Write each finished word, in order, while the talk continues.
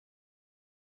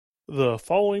The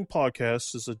following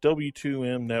podcast is a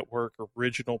W2M Network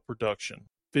original production.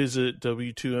 Visit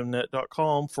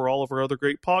W2Mnet.com for all of our other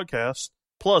great podcasts,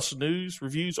 plus news,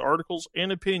 reviews, articles,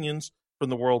 and opinions from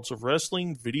the worlds of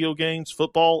wrestling, video games,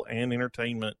 football, and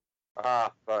entertainment.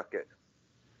 Ah, fuck it.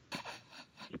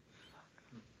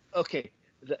 Okay,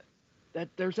 that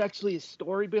there's actually a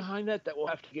story behind that we'll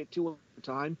have to get to over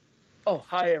time. Oh,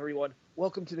 hi everyone.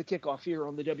 Welcome to the Kickoff here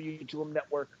on the W2M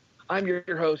Network. I'm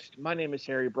your host. My name is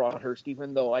Harry Broadhurst,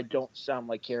 even though I don't sound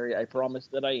like Harry. I promise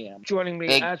that I am. Joining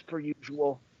me, as per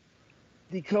usual,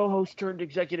 the co-host turned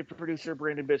executive producer,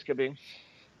 Brandon Biskobing.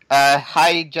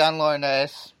 Hi, John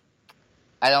Lornes.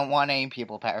 I don't want any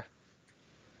people power.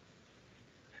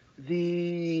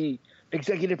 The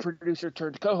executive producer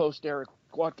turned co-host, Erik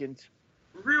Watkins.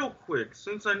 Real quick,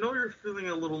 since I know you're feeling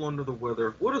a little under the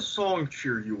weather, would a song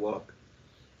cheer you up?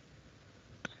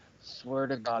 Swear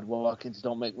to God, Watkins,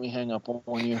 don't make me hang up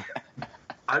on you.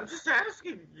 I'm just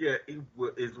asking. Yeah,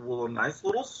 will a nice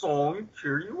little song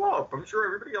cheer you up? I'm sure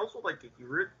everybody else would like to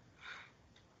hear it.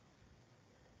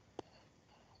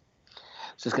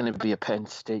 This is going to be a Penn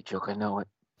State joke, I know it.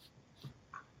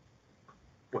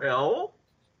 Well?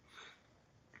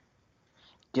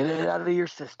 Get it out of your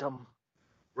system.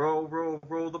 Row, row,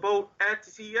 row the boat at the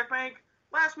CF Bank.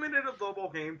 Last minute of the ball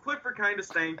game. Clifford kinda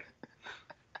stank.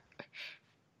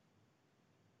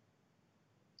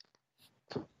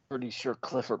 Pretty sure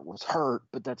Clifford was hurt,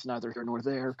 but that's neither here nor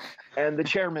there. And the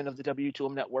chairman of the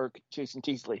W2M Network, Chase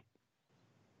Teasley.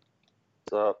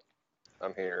 What's up?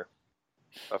 I'm here.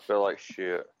 I feel like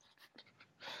shit.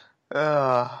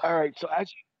 All right, so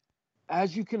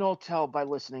as you can all tell by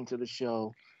listening to the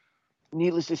show,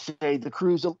 needless to say,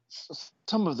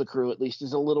 some of the crew at least,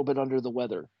 is a little bit under the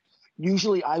weather.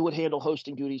 Usually I would handle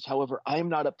hosting duties. However, I am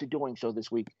not up to doing so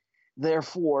this week.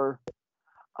 Therefore,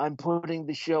 I'm putting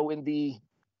the show in the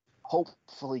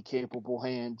hopefully capable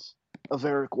hands of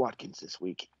Erik Watkins this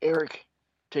week. Erik,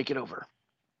 take it over.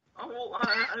 Oh, well,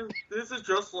 this is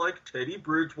just like Teddy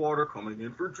Bridgewater coming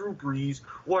in for Drew Brees.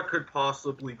 What could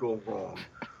possibly go wrong?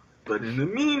 But in the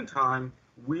meantime,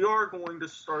 we are going to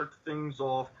start things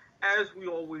off, as we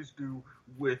always do,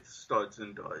 with studs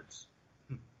and duds.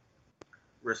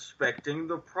 Respecting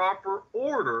the proper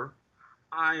order,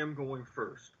 I am going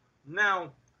first.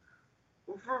 Now,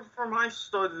 for my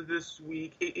stud this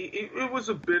week, it was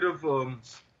a bit of a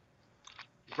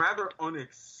rather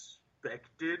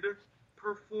unexpected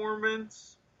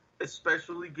performance,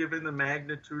 especially given the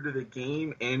magnitude of the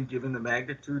game and given the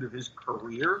magnitude of his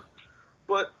career.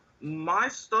 But my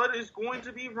stud is going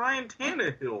to be Ryan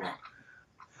Tannehill,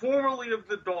 formerly of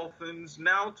the Dolphins,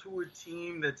 now to a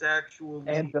team that's actually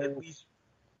at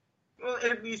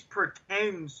least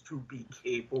pretends to be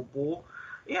capable.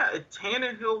 Yeah,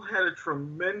 Tannehill had a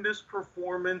tremendous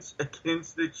performance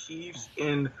against the Chiefs,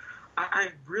 and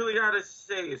I really gotta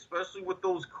say, especially with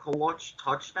those clutch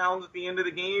touchdowns at the end of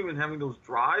the game and having those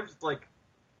drives, like,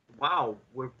 wow,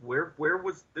 where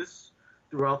was this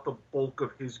throughout the bulk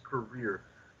of his career?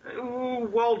 Ooh,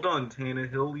 well done,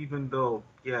 Tannehill, even though,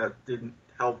 yeah, it didn't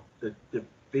help the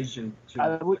division too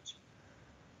much.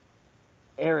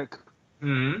 Erik.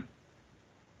 Hmm?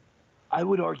 I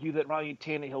would argue that Ryan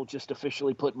Tannehill just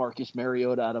officially put Marcus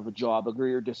Mariota out of a job.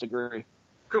 Agree or disagree?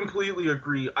 Completely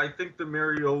agree. I think the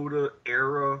Mariota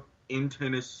era in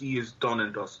Tennessee is done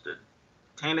and dusted.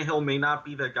 Tannehill may not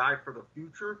be the guy for the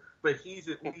future, but he's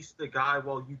at least the guy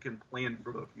while you can plan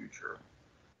for the future.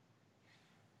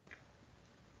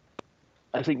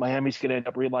 I think Miami's going to end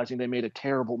up realizing they made a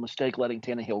terrible mistake letting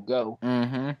Tannehill go.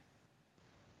 Mm-hmm.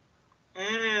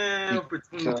 And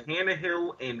between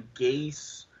Tannehill and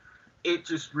Gase, it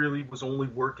just really was only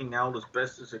working out as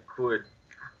best as it could.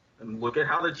 And look at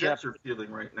how the Jets are feeling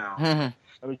right now. Mm-hmm.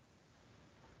 I was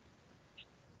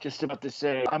just about to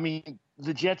say, I mean,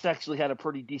 the Jets actually had a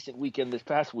pretty decent weekend this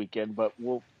past weekend, but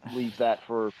we'll leave that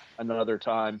for another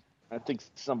time. I think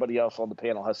somebody else on the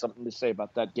panel has something to say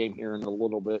about that game here in a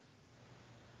little bit.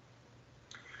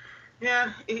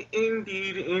 Yeah,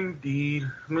 indeed.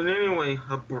 I mean, anyway,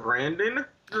 Brandon,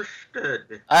 you're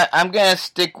stood. I'm going to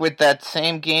stick with that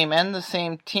same game and the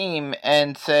same team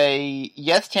and say,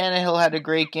 yes, Tannehill had a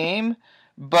great game,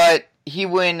 but he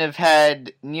wouldn't have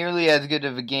had nearly as good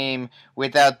of a game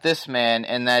without this man,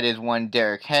 and that is one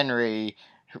Derrick Henry,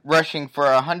 rushing for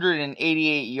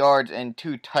 188 yards and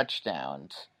 2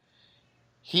 touchdowns.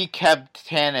 He kept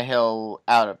Tannehill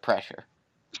out of pressure.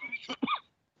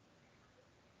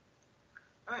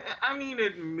 I mean,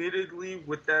 admittedly,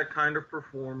 with that kind of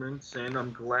performance, and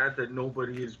I'm glad that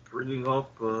nobody is bringing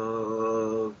up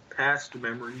past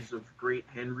memories of great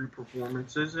Henry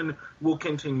performances, and will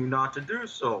continue not to do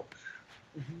so.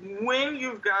 when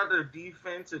you've got a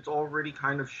defense that's already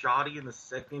kind of shoddy in the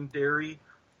secondary,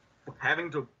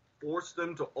 having to force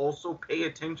them to also pay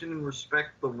attention and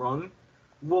respect the run,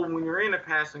 well, when you're in a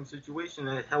passing situation,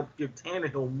 that helped give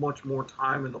Tannehill much more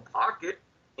time in the pocket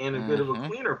and a bit of a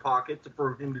cleaner pocket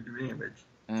for him to do damage.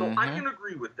 So I can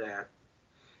agree with that.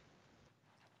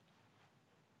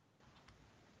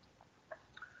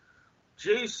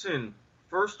 Jason,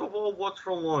 first of all, what's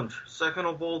for lunch? Second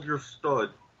of all, your stud.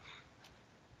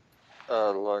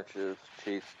 Lunch is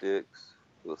cheese sticks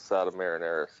with a side of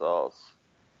marinara sauce.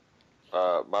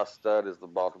 My stud is the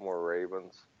Baltimore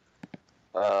Ravens.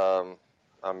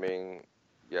 I mean,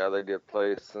 yeah, they did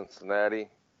play Cincinnati,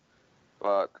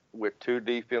 but with 2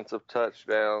 defensive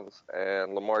touchdowns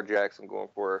and Lamar Jackson going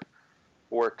for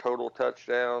 4 total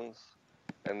touchdowns,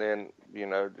 and then, you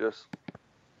know, just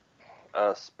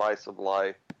a spice of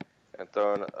life and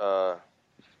throwing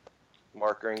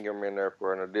Mark Ingram in there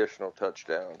for an additional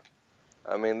touchdown.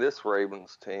 I mean, this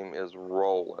Ravens team is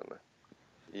rolling.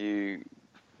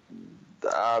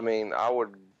 I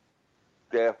would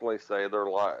definitely say they're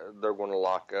going to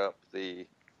lock up the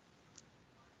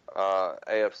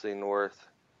AFC North,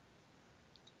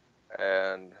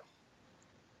 and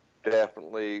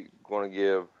definitely going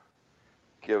to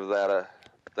give that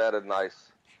a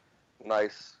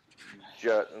nice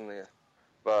jut in there.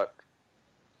 But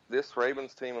this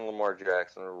Ravens team and Lamar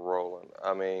Jackson are rolling.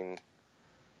 I mean,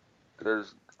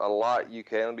 there's a lot you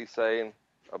can be saying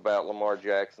about Lamar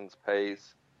Jackson's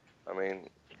pace. I mean,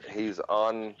 he's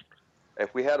on.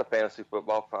 If we had a fantasy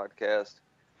football podcast,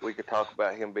 we could talk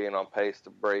about him being on pace to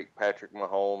break Patrick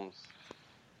Mahomes'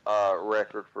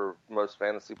 record for most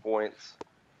fantasy points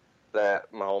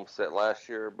that Mahomes set last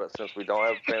year. But since we don't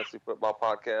have a fantasy football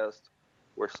podcast,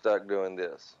 we're stuck doing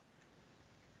this.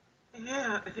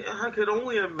 Yeah, I could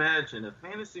only imagine a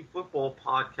fantasy football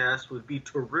podcast would be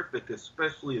terrific,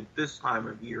 especially at this time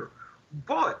of year.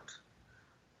 But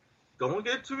don't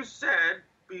get too sad,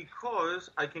 because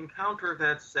I can counter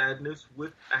that sadness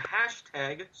with a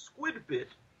hashtag SquidBit.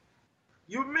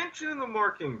 You mentioned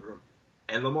Mark Ingram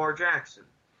and Lamar Jackson.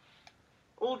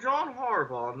 Well, John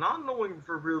Harbaugh, not knowing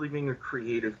for really being a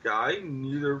creative guy,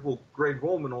 neither will Greg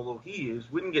Roman, although he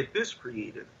is, wouldn't get this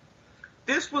creative.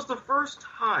 This was the first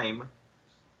time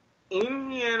in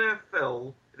the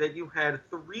NFL that you had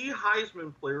 3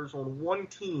 Heisman players on one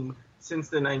team since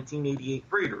the 1988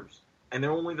 Raiders. And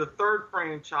they're only the 3rd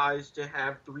franchise to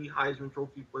have 3 Heisman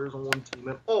Trophy players on one team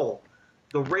at all.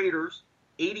 The Raiders,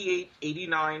 88,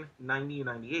 89, 90, and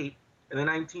 98, and the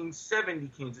 1970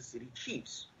 Kansas City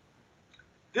Chiefs.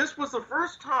 This was the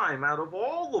first time out of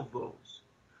all of those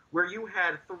where you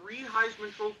had 3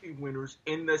 Heisman Trophy winners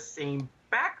in the same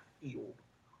backfield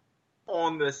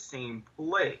on the same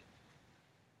play.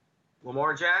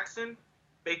 Lamar Jackson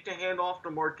faked a handoff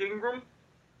to Mark Ingram,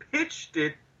 pitched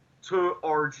it to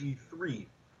RG3,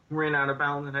 who ran out of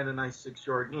bounds and had a nice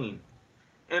 6-yard gain.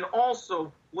 And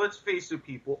also, let's face it,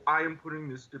 people, I am putting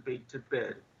this debate to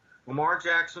bed. Lamar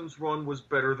Jackson's run was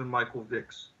better than Michael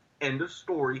Vick's. End of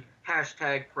story.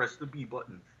 Hashtag press the B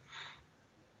button.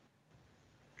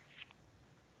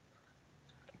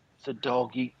 It's a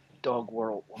dog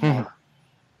world, Lamar.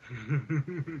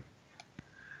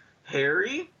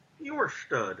 Harry, you're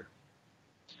stud.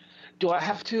 Do I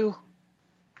have to?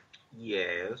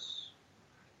 Yes.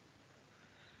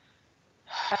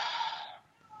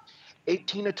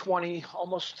 18 to 20,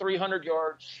 almost 300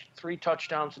 yards, 3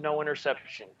 touchdowns, no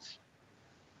interceptions.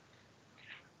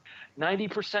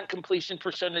 90% completion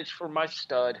percentage for my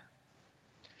stud.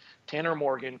 Tanner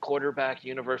Morgan, quarterback,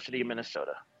 University of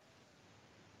Minnesota.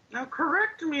 Now,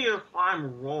 correct me if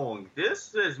I'm wrong.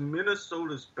 This is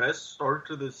Minnesota's best start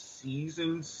to the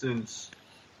season since,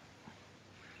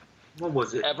 what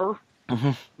was it? Ever?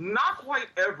 Not quite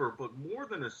ever, but more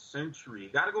than a century.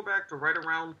 Got to go back to right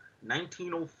around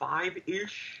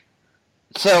 1905-ish.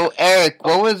 So, Eric,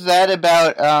 what was that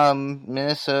about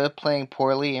Minnesota playing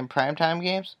poorly in primetime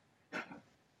games?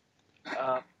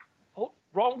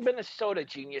 Wrong Minnesota,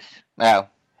 genius. Oh,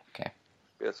 okay.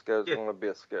 Bisco's on a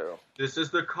Bisco. This is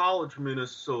the college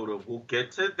Minnesota. We'll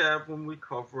get to that when we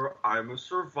cover I'm a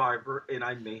Survivor, and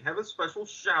I may have a special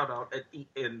shout-out at the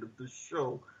end of the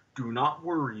show. Do not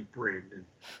worry, Brandon.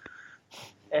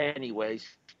 Anyways,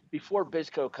 before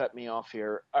Bisco cut me off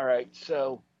here, all right,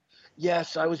 so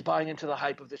yes, I was buying into the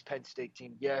hype of this Penn State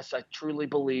team. Yes, I truly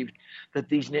believed that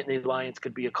these Nittany Lions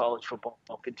could be a college football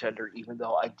contender, even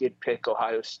though I did pick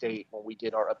Ohio State when we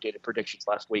did our updated predictions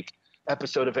last week.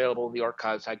 Episode available in the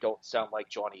archives. I don't sound like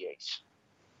Johnny Ace.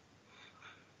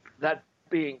 That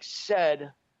being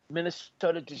said,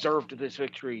 Minnesota deserved this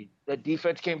victory. The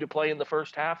defense came to play in the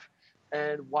first half.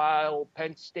 And while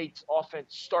Penn State's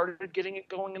offense started getting it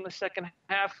going in the second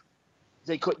half,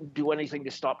 they couldn't do anything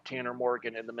to stop Tanner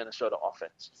Morgan and the Minnesota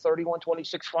offense.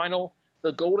 31-26 final.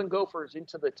 The Golden Gophers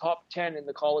into the top 10 in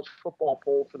the college football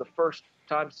poll for the first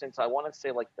time since, I want to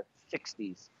say, like the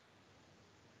 60s.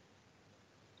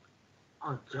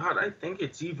 Oh, God, I think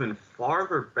it's even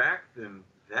farther back than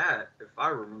that, if I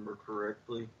remember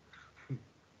correctly.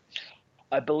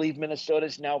 I believe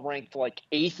Minnesota's now ranked like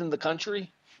 8th in the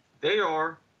country. They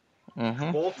are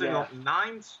vaulting Yeah. up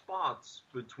 9 spots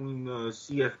between the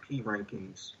CFP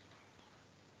rankings.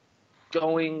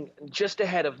 Going just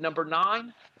ahead of number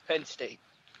 9, Penn State.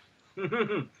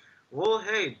 Well,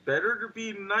 hey, better to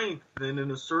be 9th than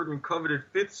in a certain coveted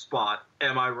 5th spot.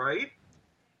 Am I right?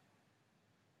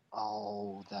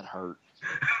 Oh, that hurt.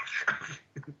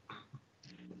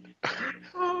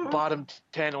 Bottom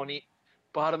 10 on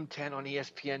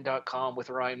ESPN.com with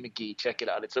Ryan McGee. Check it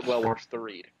out. It's well worth the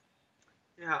read.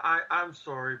 Yeah, I'm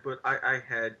sorry, but I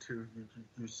had to.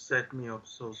 You set me up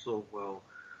so well.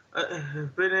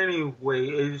 But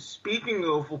anyway, speaking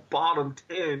of bottom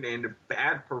 10 and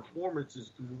bad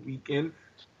performances through the weekend,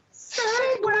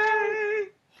 segue!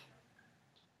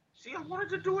 See, I wanted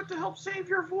to do it to help save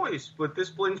your voice, but this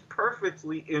blends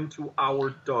perfectly into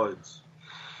our duds.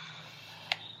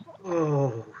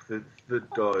 Oh, the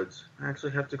duds. I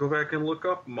actually have to go back and look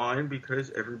up mine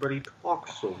because everybody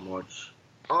talks so much.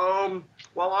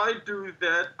 While I do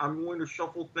that, I'm going to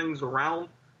shuffle things around.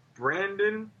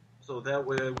 Brandon, so that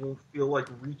way I won't feel like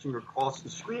reaching across the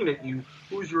screen at you.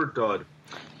 Who's your dud?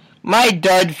 My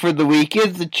dud for the week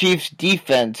is the Chiefs'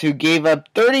 defense, who gave up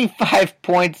 35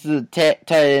 points to the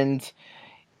Titans.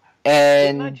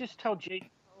 And Didn't I just tell Jake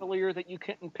earlier that you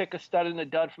couldn't pick a stud and a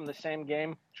dud from the same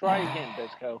game? Try again,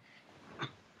 Bisco.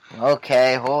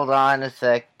 Okay, hold on a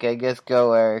sec. I guess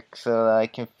go, Eric, so that I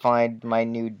can find my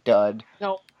new dud.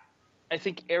 No, I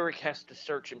think Eric has to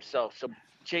search himself. So,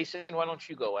 Jason, why don't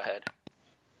you go ahead?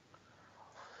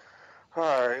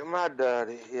 All right, my dud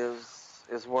is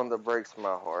one that breaks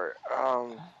my heart.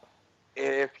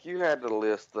 If you had to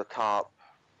list the top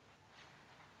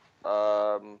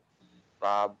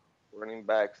 5 running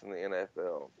backs in the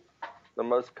NFL, the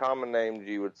most common names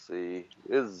you would see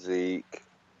is Zeke,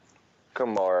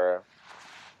 Kamara,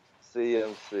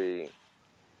 CMC,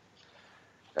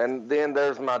 and then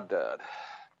there's my dud,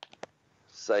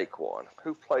 Saquon,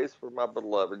 who plays for my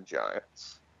beloved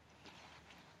Giants.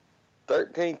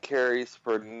 13 carries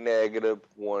for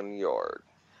 -1 yard.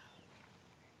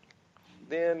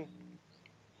 Then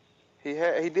he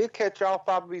did catch all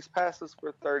 5 of these passes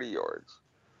for 30 yards,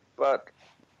 but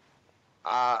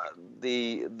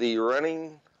the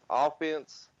running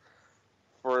offense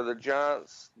for the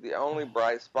Giants, the only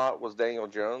bright spot was Daniel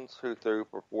Jones, who threw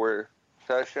for 4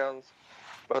 touchdowns,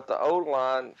 but the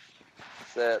O-line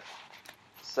set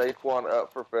Saquon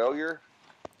up for failure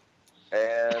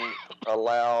and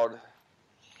allowed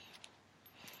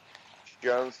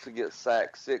Jones to get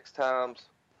sacked 6 times.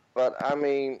 But, I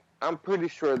mean, I'm pretty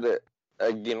sure that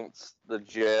against the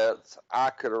Jets, I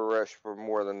could have rushed for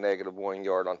more than -1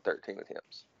 yard on 13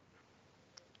 attempts.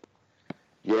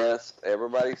 Yes,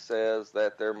 everybody says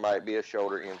that there might be a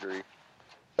shoulder injury,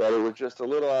 but it was just a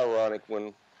little ironic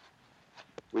when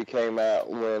he came out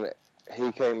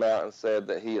and said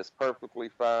that he is perfectly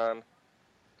fine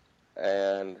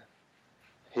and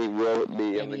he will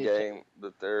be in the game,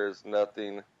 that there is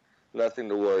nothing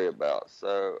to worry about.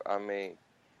 So, I mean,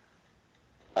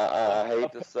 I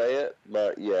hate to say it,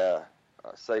 but yeah,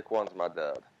 Saquon's my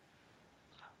dud.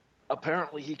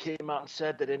 Apparently, he came out and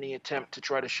said that any attempt to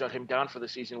try to shut him down for the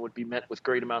season would be met with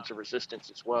great amounts of resistance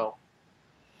as well.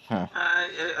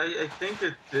 I think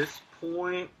at this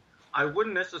point, I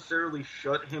wouldn't necessarily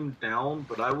shut him down,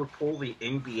 but I would pull the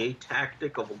NBA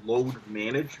tactic of load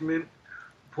management,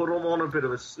 put him on a bit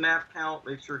of a snap count,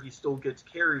 make sure he still gets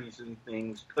carries and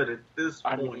things. But at this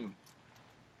point,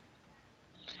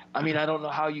 I mean, I don't know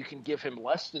how you can give him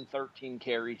less than 13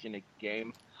 carries in a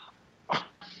game.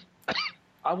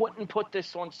 I wouldn't put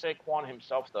this on Saquon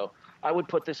himself, though. I would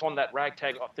put this on that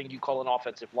ragtag thing you call an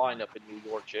offensive line up in New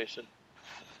York, Jason.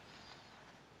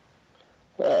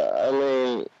 I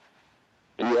mean,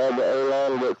 you have the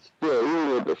O-line, but still,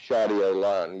 even with the shoddy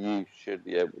O-line, you should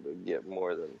be able to get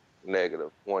more than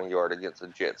 -1 yard against the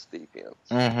Jets defense.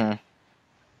 Mm-hmm.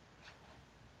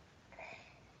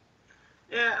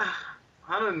 yeah,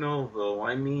 I don't know, though.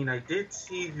 I mean, I did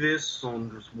see this on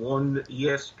this one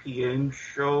ESPN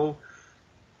show.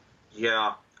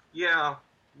 Yeah,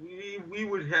 we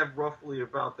would have roughly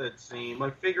about that same. I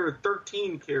figure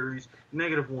 13 carries,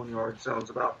 -1 yard sounds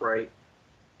about right.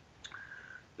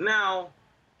 Now,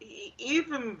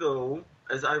 even though,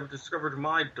 as I've discovered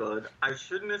my dud, I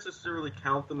shouldn't necessarily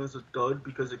count them as a dud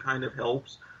because it kind of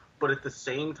helps, but at the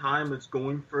same time, it's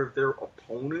going for their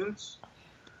opponents.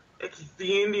 It's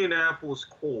the Indianapolis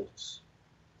Colts.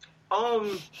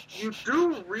 You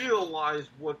do realize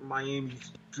what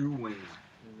Miami's doing,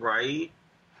 right?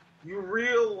 You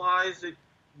realize that,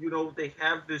 they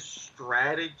have this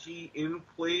strategy in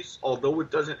place, although it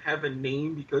doesn't have a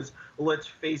name because, let's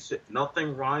face it,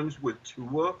 nothing rhymes with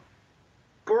Tua.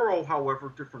 Burrow,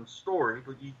 however, different story,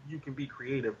 but you can be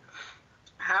creative.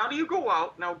 How do you go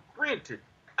out? Now, granted,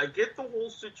 I get the whole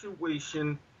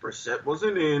situation. Brissett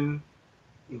wasn't in.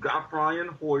 You got Brian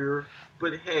Hoyer.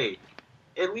 But, hey,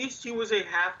 at least he was a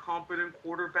half-competent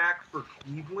quarterback for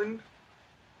Cleveland.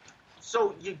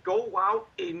 So you go out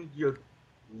and you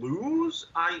lose?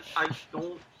 I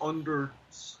don't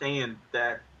understand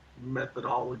that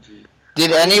methodology.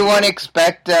 Did anyone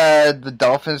expect the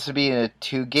Dolphins to be in a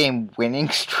 2-game winning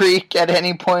streak at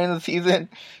any point in the season?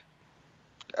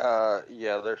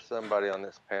 Yeah, there's somebody on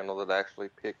this panel that actually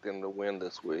picked him to win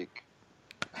this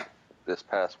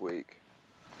past week.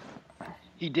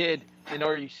 He did in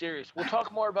Are You Serious? We'll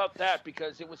talk more about that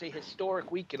because it was a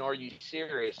historic week in Are You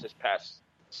Serious this past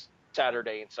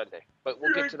Saturday and Sunday. But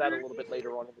we'll get to that a little bit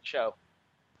later on in the show.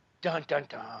 Dun, dun,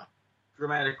 dun.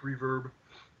 Dramatic reverb.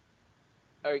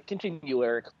 All right, continue,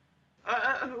 Eric.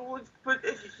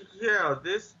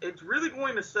 It's really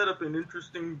going to set up an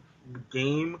interesting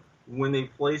game when they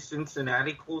play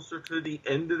Cincinnati closer to the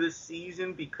end of the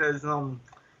season because,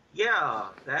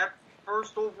 that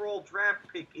first overall draft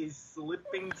pick is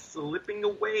slipping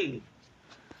away.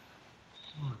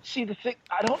 See, the thing,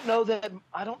 I don't know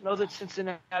that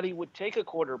Cincinnati would take a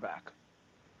quarterback.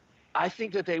 I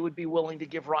think that they would be willing to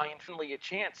give Ryan Finley a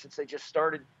chance since they just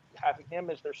started having him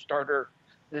as their starter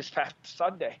this past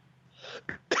Sunday.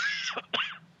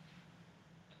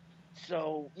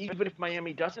 So even if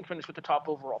Miami doesn't finish with the top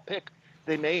overall pick,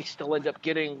 they may still end up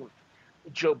getting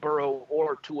Joe Burrow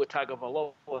or Tua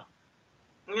Tagovailoa.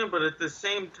 Yeah, but at the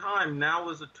same time, now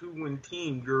as a 2-win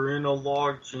team, you're in a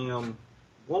logjam.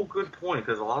 Well, good point,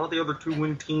 because a lot of the other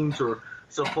 2-win teams are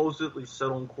supposedly set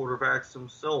on quarterbacks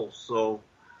themselves, so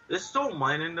this still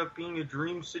might end up being a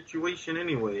dream situation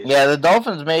anyways. Yeah, the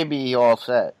Dolphins may be all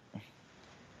set.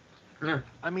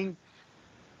 I mean,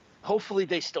 hopefully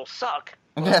they still suck.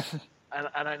 And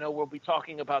I know we'll be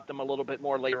talking about them a little bit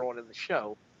more later on in the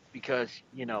show because,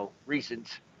 reasons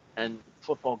and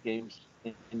football games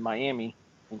in Miami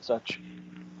and such.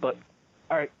 But,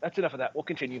 all right, that's enough of that. We'll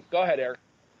continue. Go ahead, Eric.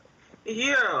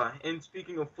 Yeah, and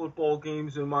speaking of football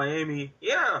games in Miami,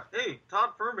 hey,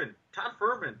 Todd Furman.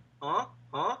 Huh?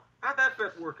 How'd that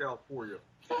bet work out for you?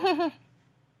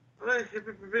 But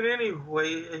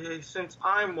anyway, since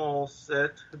I'm all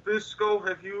set, Bisco,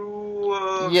 have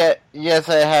you, Yes,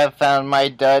 I have found my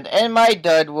dud, and my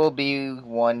dud will be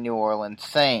one New Orleans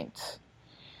Saints.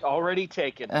 Already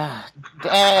taken.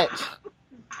 Damn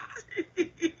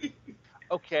it.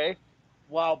 Okay.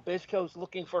 While Bisco's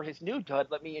looking for his new dud,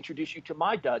 let me introduce you to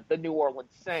my dud, the New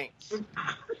Orleans Saints.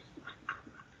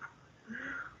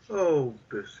 Oh,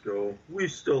 Bisco, we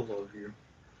still love you.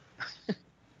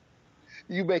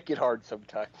 You make it hard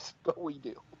sometimes, but we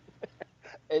do.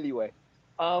 Anyway,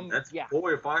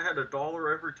 Boy, if I had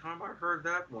 $1 every time I heard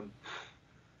that one.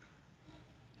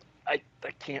 I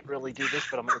can't really do this,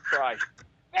 but I'm going to try.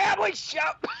 Family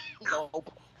shop!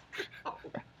 Nope.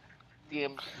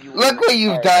 Damn you. Look what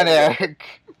you've done, Eric.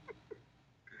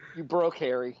 You broke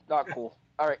Harry. Not cool.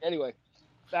 All right, anyway,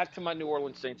 back to my New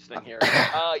Orleans Saints thing here.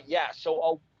 So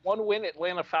a one-win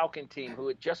Atlanta Falcon team who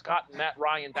had just gotten Matt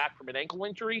Ryan back from an ankle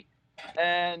injury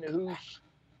and whose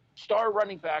star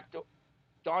running back,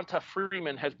 Donta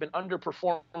Freeman, has been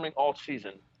underperforming all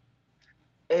season.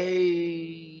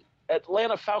 A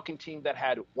Atlanta Falcon team that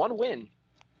had one win.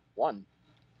 One.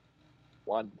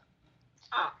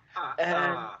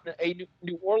 And a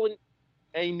New Orleans,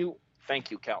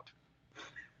 thank you, Count.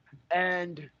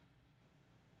 And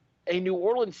a New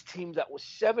Orleans team that was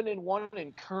 7-1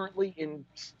 and currently in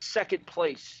second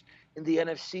place in the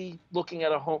NFC, looking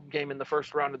at a home game in the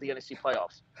first round of the NFC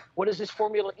playoffs. What does this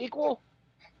formula equal?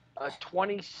 A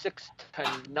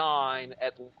 26-9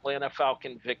 Atlanta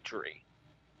Falcon victory.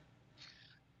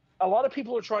 A lot of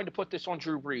people are trying to put this on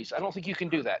Drew Brees. I don't think you can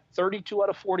do that. 32 out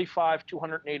of 45,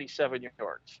 287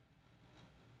 yards.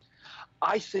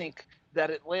 I think that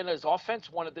Atlanta's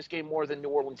offense wanted this game more than New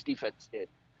Orleans' defense did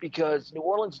because New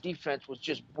Orleans' defense was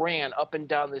just ran up and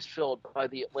down this field by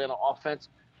the Atlanta offense,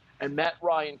 and Matt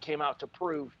Ryan came out to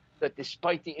prove that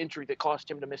despite the injury that cost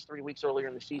him to miss 3 weeks earlier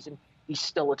in the season, he's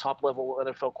still a top-level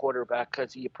NFL quarterback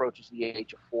because he approaches the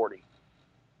age of 40.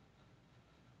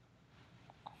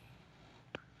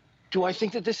 Do I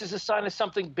think that this is a sign of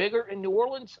something bigger in New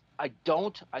Orleans? I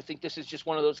don't. I think this is just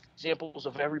one of those examples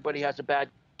of everybody has a bad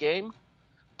game.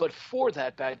 But for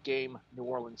that bad game, New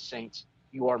Orleans Saints,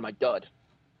 you are my dud.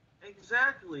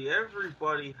 Exactly.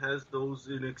 Everybody has those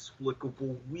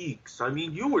inexplicable weeks. I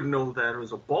mean, you would know that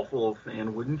as a Buffalo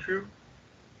fan, wouldn't you?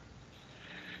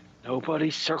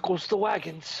 Nobody circles the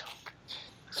wagons.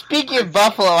 Speaking of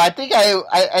Buffalo, I think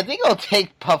I'll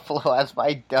take Buffalo as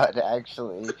my dud,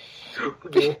 actually.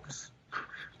 Whoops.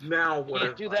 Now what?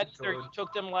 Can't do that either. You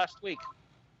took them last week.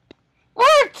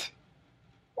 What?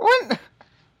 When?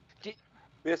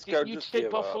 Bisco, Did you just take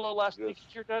give Buffalo up. last week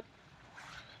as your dud?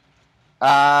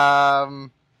 I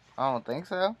don't think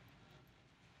so.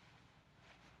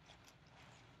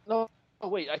 No. Oh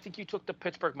wait, I think you took the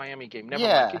Pittsburgh-Miami game. Never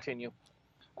Yeah. mind. Continue.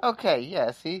 Okay,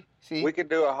 yeah. See. We could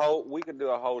do a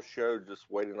whole show just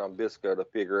waiting on Bisco to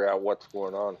figure out what's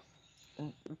going on.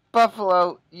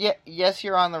 Buffalo, yes,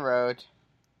 you're on the road,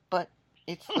 but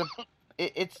it's the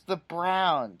it's the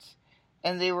Browns,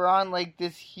 and they were on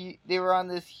this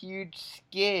huge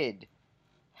skid.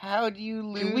 How do you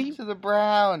lose to the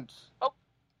Browns? Oh,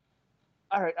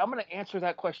 all right. I'm going to answer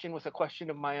that question with a question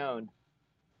of my own.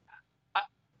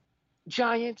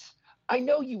 Giants, I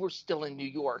know you were still in New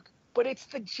York, but it's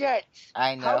the Jets.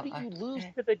 I know. How do you lose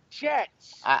to the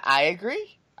Jets? I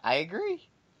agree.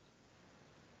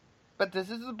 But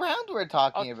this is the Browns we're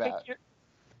talking about.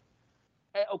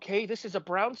 Okay, this is a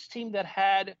Browns team that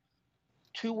had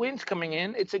 2 wins coming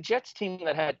in. It's a Jets team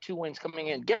that had 2 wins coming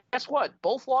in. Guess what?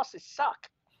 Both losses suck.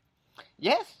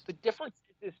 Yes. The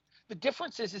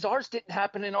difference is ours didn't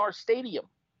happen in our stadium.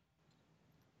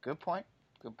 Good point.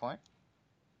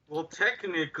 Well,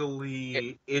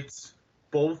 technically, it's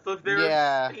both of their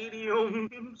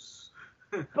stadiums.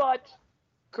 But,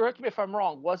 correct me if I'm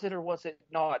wrong, was it or was it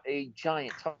not a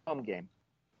Giants home game?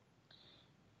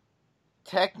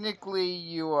 Technically,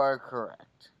 you are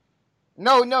correct.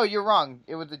 No, you're wrong.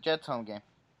 It was the Jets home game.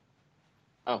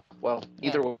 Oh, well,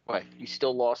 either way, you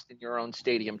still lost in your own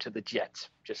stadium to the Jets.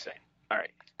 Just saying. All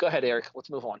right. Go ahead, Eric.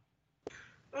 Let's move on.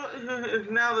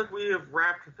 Now that we have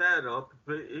wrapped that up,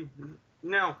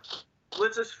 now,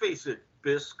 let's just face it,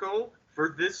 Bisco,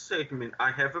 for this segment, I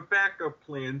have a backup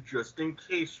plan just in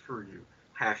case for you.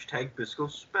 Hashtag Bisco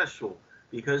Special.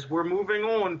 Because we're moving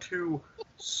on to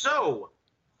So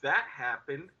That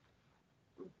Happened.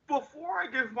 Before I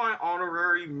give my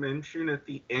honorary mention at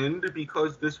the end,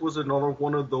 because this was another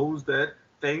one of those that,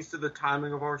 thanks to the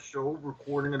timing of our show,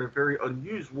 recording at a very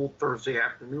unusual Thursday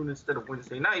afternoon instead of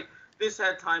Wednesday night, this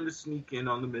had time to sneak in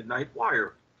on the Midnight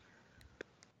Wire.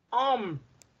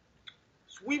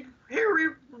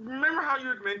 Remember how you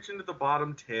had mentioned the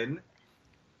bottom 10?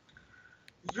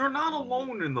 You're not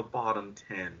alone in the bottom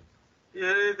 10.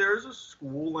 Yeah, there's a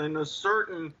school and a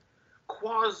certain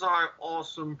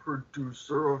quasi-awesome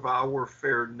producer of our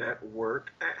fair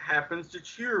network that happens to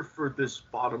cheer for this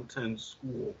bottom 10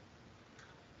 school.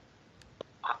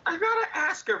 I gotta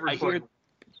ask everybody.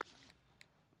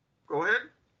 Go ahead.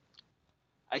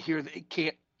 I hear they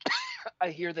can't. I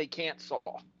hear they can't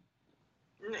solve.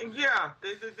 Yeah,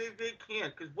 they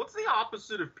can't. Because what's the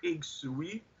opposite of pig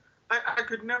suey? I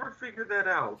could never figure that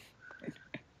out.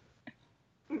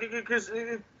 Because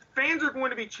fans are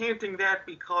going to be chanting that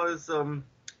because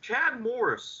Chad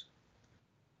Morris,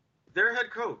 their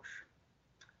head coach,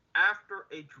 after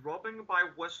a drubbing by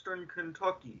Western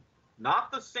Kentucky,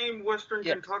 not the same Western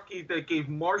Kentucky that gave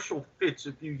Marshall fits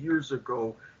a few years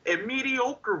ago, a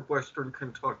mediocre Western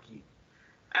Kentucky,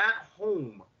 at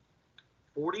home,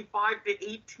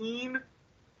 45-18,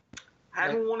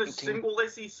 hadn't won a single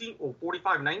SEC,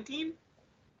 45-19?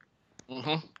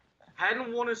 Mm-hmm.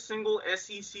 Hadn't won a single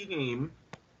SEC game.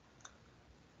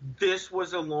 This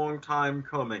was a long time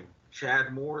coming.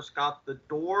 Chad Morris got the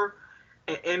door,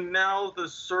 and now the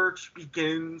search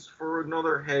begins for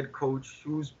another head coach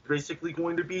who's basically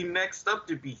going to be next up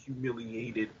to be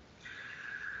humiliated.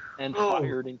 And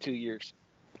fired in 2 years.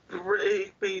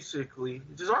 Basically.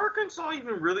 Does Arkansas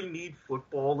even really need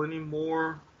football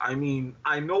anymore? I mean,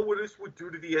 I know what this would do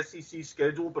to the SEC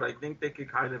schedule, but I think they could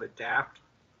kind of adapt.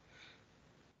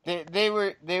 They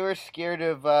were scared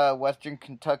of Western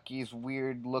Kentucky's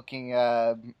weird looking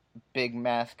big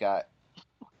mascot.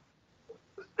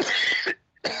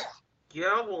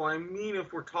 Yeah, well, I mean,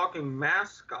 if we're talking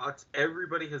mascots,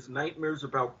 everybody has nightmares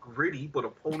about Gritty, but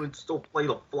opponents still play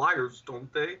the Flyers,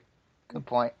 don't they? Good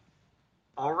point.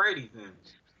 Alrighty then.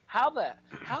 How the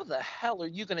hell are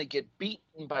you going to get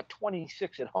beaten by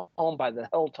 26 at home by the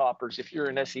Hilltoppers if you're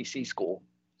an SEC school?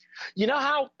 You know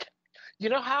how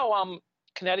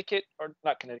Connecticut, or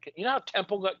not Connecticut, you know how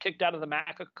Temple got kicked out of the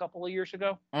MAC a couple of years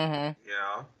ago? Mm-hmm.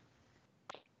 Yeah.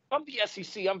 I'm the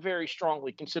SEC, I'm very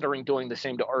strongly considering doing the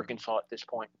same to Arkansas at this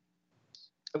point.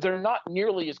 They're not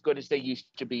nearly as good as they used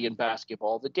to be in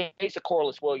basketball. The days of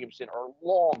Corliss Williamson are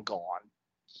long gone.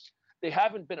 They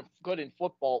haven't been good in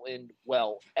football in,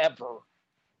 ever.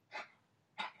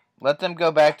 Let them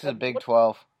go back to the Big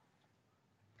 12.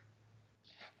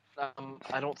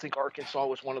 I don't think Arkansas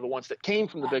was one of the ones that came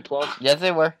from the Big 12. Yes,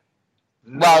 they were.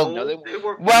 No, they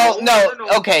were. No.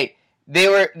 Okay,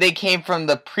 they came from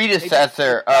the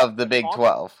predecessor of the Big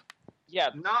 12. Yeah,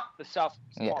 not the South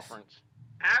Conference.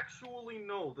 Actually,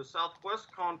 no. The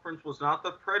Southwest Conference was not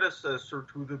the predecessor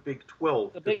to the Big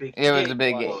 12. It was the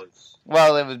Big 8.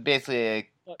 Well, it was basically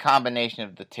a combination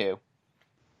of the two.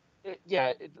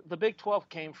 The Big 12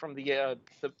 came from the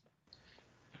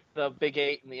Big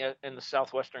 8 and the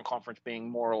Southwestern Conference being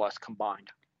more or less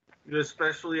combined.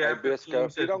 Especially after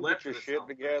teams if you don't get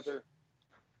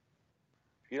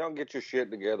your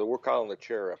shit together, we're calling the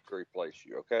chair up to replace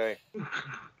you, okay?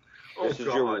 This is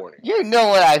your warning. You know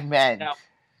what I meant.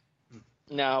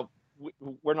 Now,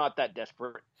 we're not that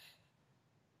desperate.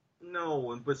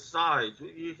 No, and besides,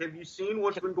 have you seen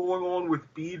what's been going on with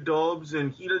B-Dubs,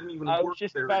 and he doesn't even work there anymore. I was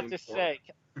just about to say,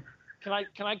 can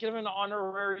I give an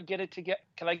honorary Can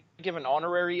I give an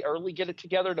honorary early get it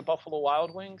together to Buffalo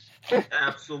Wild Wings?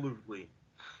 Absolutely.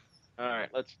 All right,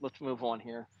 let's move on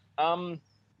here.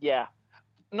 Yeah,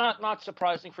 not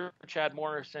surprising for Chad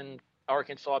Morris and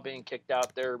Arkansas being kicked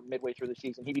out there midway through the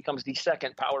season. He becomes the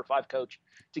second Power 5 coach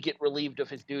to get relieved of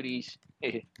his duties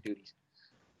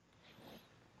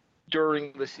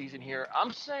during the season here.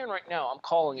 I'm saying right now, I'm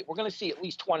calling it. We're going to see at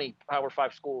least 20 Power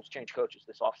 5 schools change coaches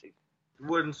this offseason.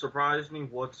 Wouldn't surprise me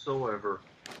whatsoever.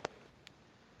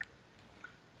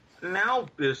 Now,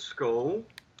 Bisco,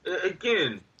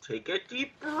 again, take a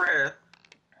deep breath.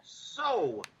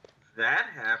 So, that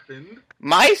happened.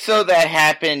 My "so that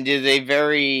happened" is a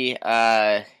very,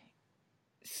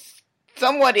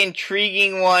 somewhat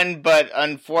intriguing one, but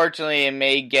unfortunately it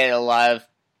may get a lot of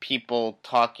people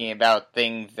talking about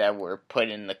things that were put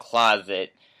in the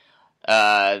closet,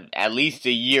 at least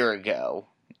a year ago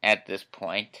at this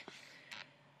point.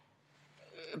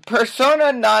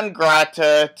 Persona non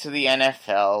grata to the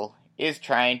NFL is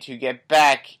trying to get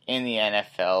back in the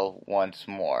NFL once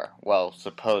more. Well,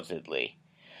 supposedly.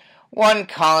 One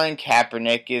Colin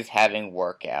Kaepernick is having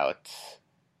workouts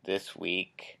this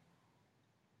week.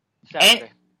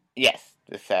 Saturday. Yes,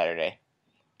 this Saturday.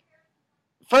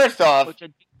 First off,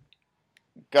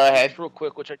 go ahead. Just real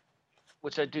quick, which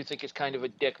I do think is kind of a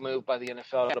dick move by the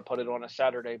NFL to put it on a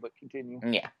Saturday, but continue.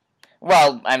 Yeah.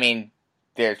 Well, I mean,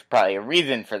 there's probably a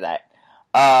reason for that.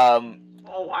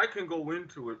 I can go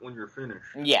into it when you're finished.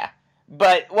 Yeah.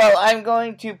 But, well, I'm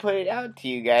going to put it out to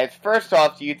you guys. First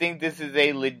off, do you think this is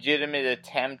a legitimate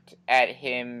attempt at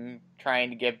him trying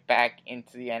to get back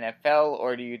into the NFL,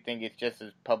 or do you think it's just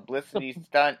a publicity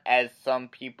stunt, as some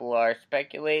people are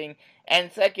speculating?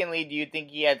 And secondly, do you think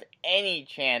he has any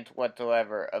chance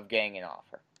whatsoever of getting an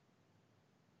offer?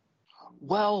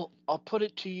 Well, I'll put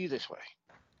it to you this way.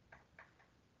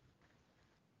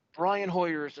 Brian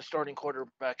Hoyer is the starting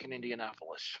quarterback in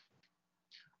Indianapolis.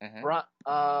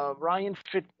 Mm-hmm.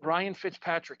 Ryan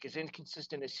Fitzpatrick, as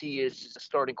inconsistent as he is a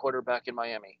starting quarterback in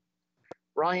Miami.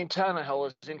 Ryan Tannehill,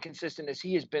 as inconsistent as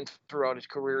he has been throughout his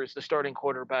career, is the starting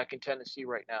quarterback in Tennessee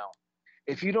right now.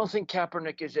 If you don't think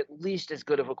Kaepernick is at least as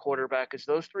good of a quarterback as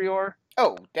those three are,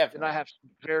 oh, definitely, then I have some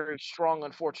very strong,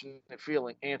 unfortunate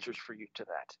answers for you to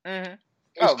that. Mm-hmm.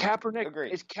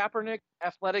 Is Kaepernick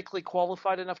athletically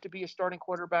qualified enough to be a starting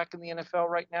quarterback in the NFL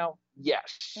right now?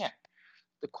 Yes. Yeah.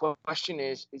 The question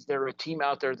is there a team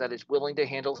out there that is willing to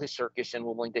handle his circus and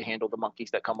willing to handle the monkeys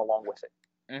that come along with it?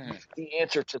 Mm-hmm. The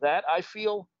answer to that, I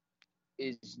feel,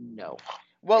 is no.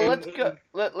 Well,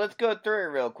 let's go through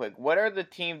it real quick. What are the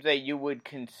teams that you would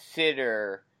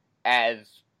consider as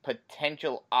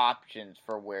potential options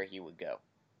for where he would go?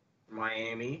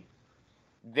 Miami.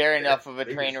 They're enough of a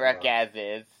train wreck as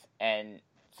is, and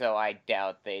so I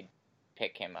doubt they'd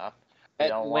pick him up.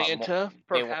 Atlanta,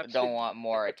 perhaps. They don't want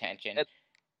more attention.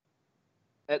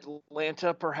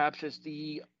 Atlanta, perhaps, is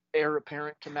the heir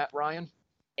apparent to Matt Ryan.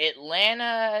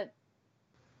 Atlanta,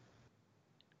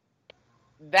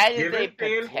 that is a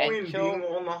potential. Being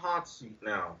on the hot seat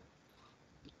now.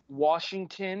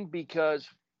 Washington, because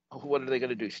what are they going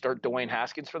to do? Start Dwayne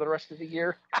Haskins for the rest of the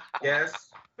year? Yes.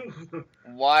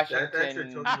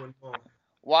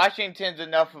 Washington's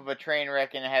enough of a train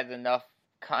wreck and has enough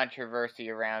controversy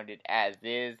around it as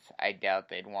is. I doubt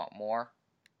they'd want more.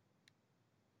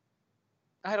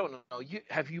 I don't know.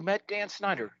 Have you met Dan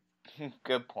Snyder?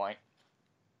 Good point.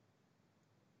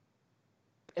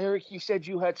 Eric, you said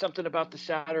you had something about the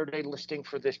Saturday listing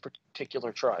for this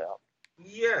particular tryout.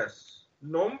 Yes.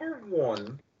 Number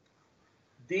one,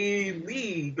 the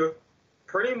league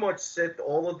pretty much set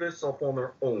all of this up on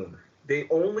their own. They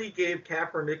only gave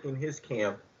Kaepernick and his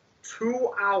camp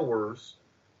 2 hours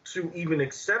to even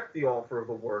accept the offer of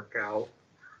the workout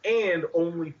and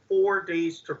only 4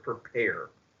 days to prepare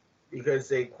because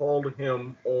they called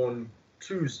him on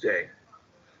Tuesday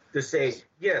to say,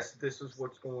 yes, this is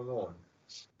what's going on.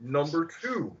 Number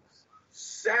two,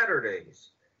 Saturdays.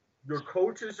 Your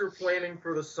coaches are planning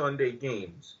for the Sunday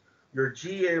games. Your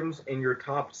GMs and your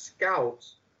top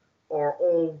scouts are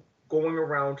all going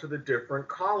around to the different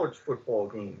college football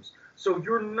games. So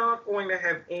you're not going to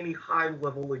have any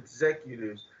high-level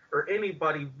executives or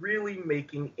anybody really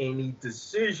making any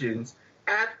decisions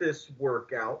at this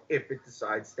workout if it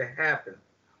decides to happen.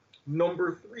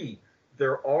 Number three,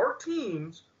 there are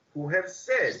teams who have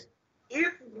said,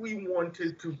 if we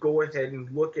wanted to go ahead and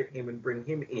look at him and bring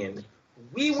him in,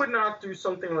 we would not do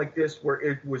something like this where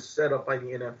it was set up by the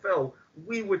NFL.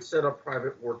 We would set up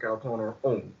private workouts on our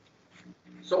own.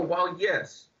 So while,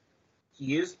 yes,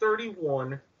 he is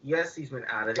 31, yes, he's been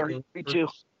out of the game. 32.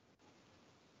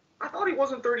 I thought he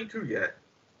wasn't 32 yet.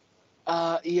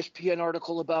 ESPN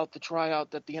article about the tryout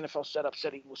that the NFL set up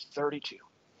said he was 32.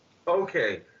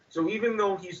 Okay, so even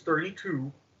though he's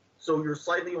 32, so you're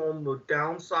slightly on the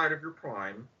downside of your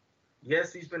prime.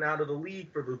 Yes, he's been out of the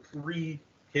league for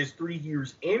his 3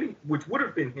 years in, which would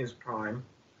have been his prime.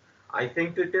 I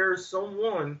think that there is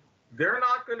someone, they're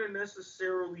not going to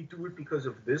necessarily do it because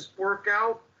of this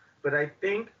workout, but I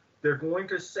think they're going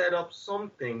to set up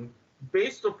something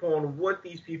based upon what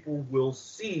these people will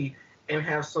see and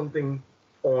have something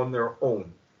on their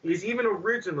own. Because even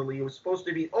originally, it was supposed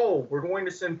to be, we're going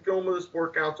to send film of this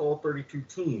workout to all 32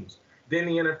 teams. Then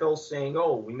the NFL's saying,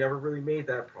 we never really made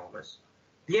that promise.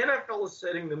 The NFL is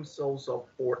setting themselves up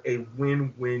for a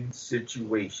win-win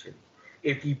situation.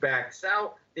 If he backs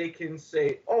out, they can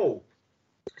say,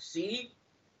 see,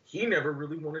 he never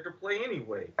really wanted to play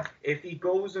anyway. If he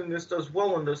goes and this does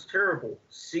well and does terrible,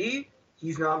 see,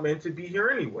 he's not meant to be here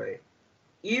anyway.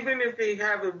 Even if they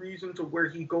have a reason to where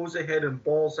he goes ahead and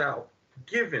balls out,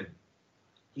 given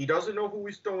he doesn't know who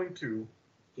he's throwing to,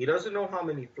 he doesn't know how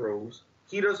many throws,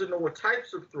 he doesn't know what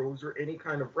types of throws or any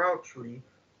kind of route tree.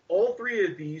 All three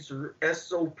of these are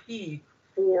SOP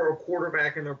for a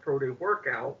quarterback in a pro day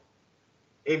workout.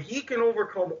 If he can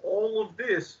overcome all of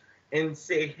this and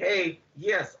say, hey,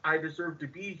 yes, I deserve to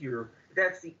be here,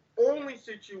 that's the only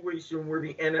situation where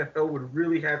the NFL would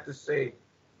really have to say,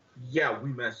 yeah,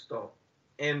 we messed up.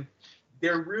 And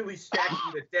they're really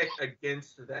stacking the deck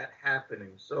against that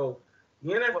happening. So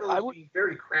the NFL is being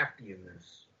very crafty in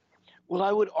this. Well,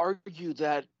 I would argue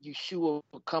that you sue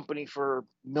a company for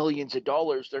millions of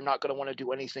dollars, they're not going to want to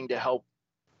do anything to help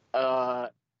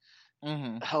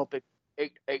help it,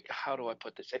 how do I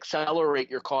put this? Accelerate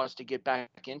your cause to get back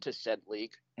into said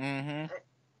league. Mm-hmm.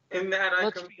 And that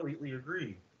I completely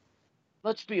agree.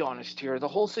 Let's be honest here. The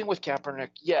whole thing with Kaepernick,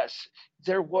 yes,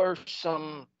 there were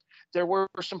some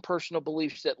personal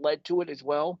beliefs that led to it as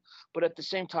well. But at the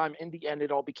same time, in the end,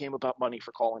 it all became about money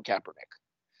for Colin Kaepernick.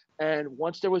 And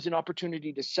once there was an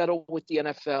opportunity to settle with the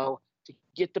NFL to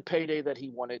get the payday that he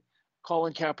wanted,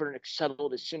 Colin Kaepernick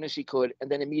settled as soon as he could,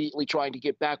 and then immediately trying to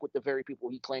get back with the very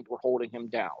people he claimed were holding him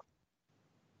down.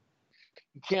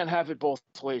 You can't have it both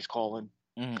ways, Colin.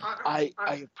 Mm.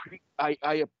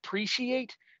 I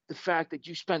appreciate the fact that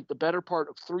you spent the better part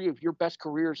of 3 of your best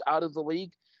careers out of the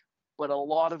league, but a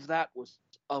lot of that was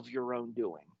of your own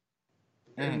doing.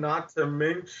 And not to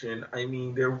mention, I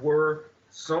mean, there were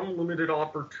some limited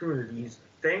opportunities.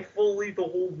 Thankfully, the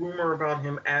whole rumor about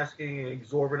him asking an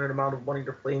exorbitant amount of money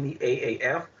to play in the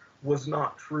AAF was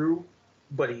not true,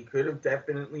 but he could have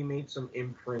definitely made some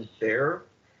imprint there.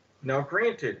 Now,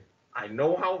 granted, I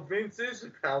know how Vince is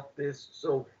about this,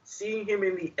 so seeing him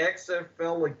in the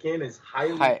XFL again is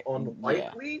highly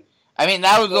unlikely. Yeah. I mean,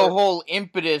 that was the whole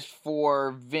impetus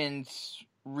for Vince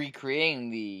recreating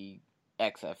the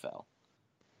XFL.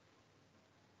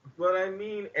 But I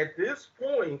mean, at this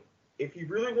point, if he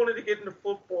really wanted to get into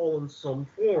football in some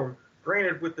form,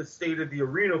 granted with the state of the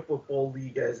Arena Football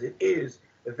League as it is,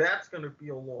 that's going to be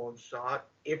a long shot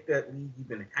if that league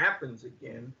even happens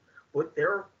again. But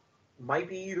there might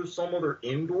be either some other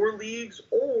indoor leagues,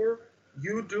 or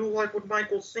you do like what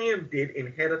Michael Sam did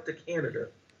and head up to Canada.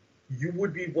 You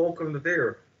would be welcome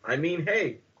there. I mean,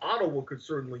 hey, Ottawa could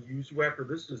certainly use you after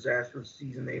this disastrous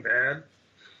season they've had.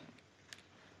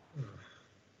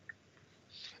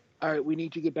 All right, we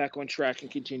need to get back on track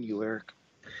and continue, Eric.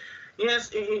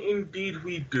 Yes, indeed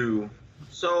we do.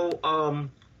 So,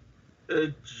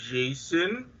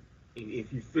 Jason,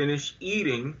 if you finish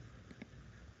eating,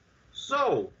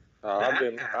 so I've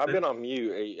been on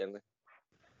mute, Ian.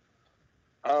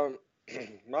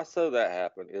 So that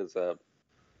happened is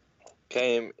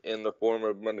came in the form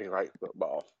of Monday Night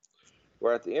Football,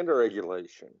 where at the end of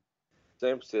regulation,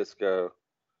 San Francisco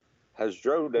has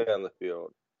drove down the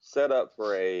field, set up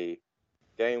for a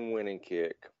game-winning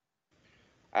kick,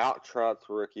 out trots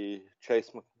rookie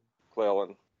Chase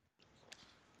McLaughlin,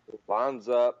 lines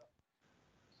up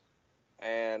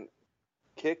and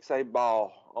kicks a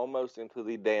ball almost into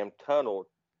the damn tunnel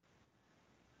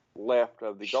left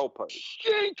of the goalpost.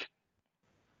 Shink!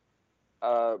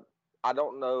 I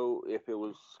don't know if it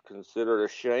was considered a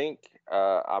shank.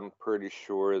 I'm pretty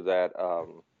sure that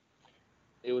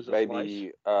It was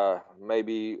a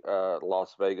maybe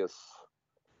Las Vegas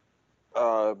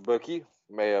bookie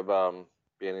may have been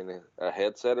in a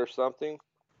headset or something.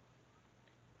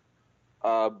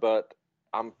 But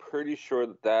I'm pretty sure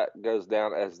that goes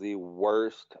down as the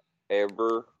worst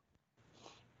ever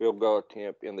field goal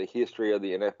attempt in the history of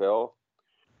the NFL,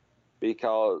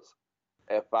 because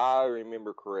if I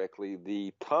remember correctly,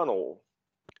 the tunnel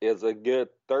is a good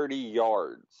 30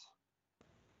 yards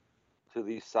to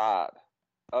the side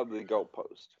of the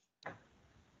goalpost.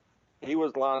 He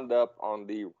was lined up on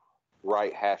the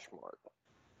right hash mark.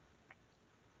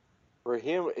 For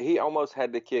him, he almost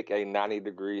had to kick a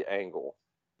 90-degree angle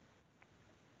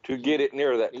to get it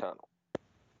near that tunnel.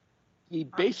 He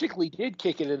basically did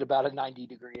kick it at about a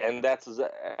 90-degree angle. And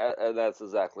that's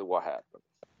exactly what happened.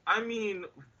 I mean,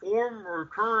 former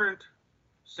current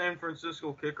San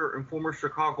Francisco kicker and former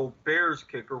Chicago Bears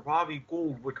kicker Robbie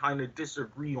Gould would kind of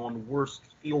disagree on worst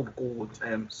field goal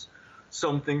attempts.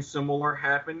 Something similar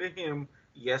happened to him.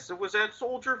 Yes, it was at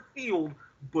Soldier Field,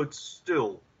 but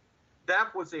still,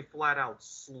 that was a flat-out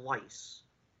slice.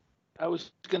 I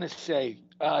was going to say,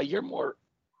 you're more,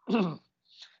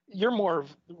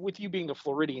 with you being a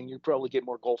Floridian, you probably get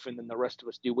more golf in than the rest of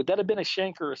us do. Would that have been a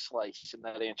shank or a slice? And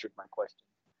that answered my question.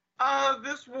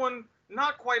 This one,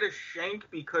 not quite a shank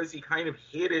because he kind of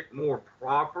hit it more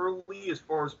properly as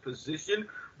far as position,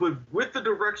 but with the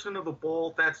direction of the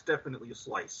ball, that's definitely a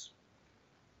slice.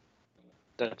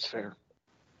 That's fair.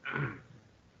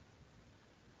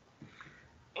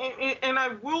 And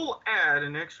I will add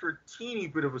an extra teeny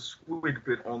bit of a squid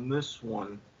bit on this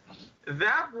one.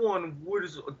 That one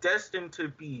was destined to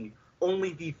be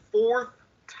only the fourth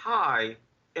tie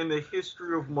in the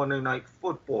history of Monday Night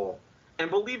Football. And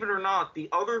believe it or not, the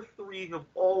other three have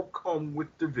all come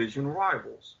with division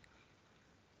rivals.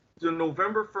 The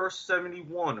November 1st,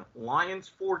 71, Lions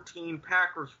 14,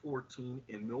 Packers 14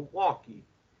 in Milwaukee.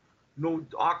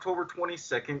 October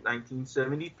 22nd,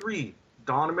 1973,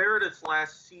 Don Meredith's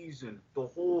last season, the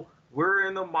whole "we're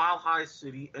in the Mile High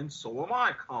City and so am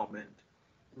I" comment.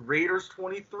 Raiders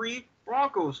 23,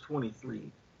 Broncos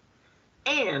 23.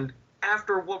 And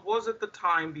after what was at the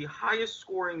time the highest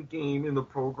scoring game in the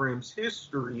program's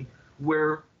history,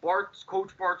 where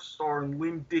Coach Bart Starr and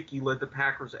Lynn Dickey led the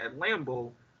Packers at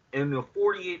Lambeau in a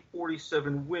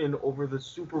 48-47 win over the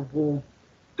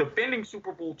defending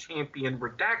Super Bowl champion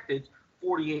Redacteds,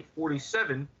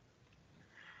 48-47.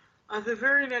 The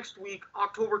very next week,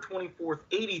 October 24th,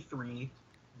 83,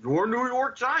 your New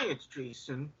York Giants,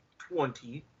 Jason,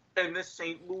 20, and the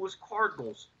St. Louis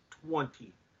Cardinals,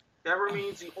 20. That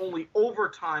remains the only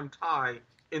overtime tie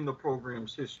in the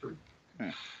program's history.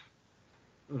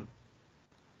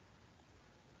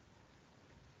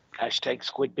 Hashtag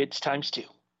squid bits times 2.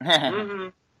 Mm-hmm.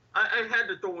 I had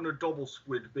to throw in a double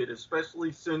squid bit,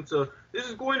 especially since this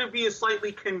is going to be a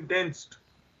slightly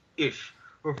condensed-ish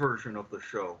version of the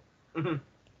show.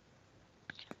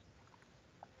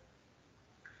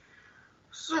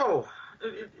 So,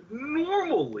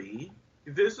 normally,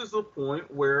 this is the point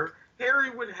where Harry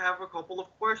would have a couple of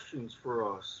questions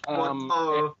for us.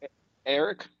 But,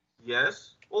 Eric?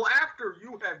 Yes? Well, after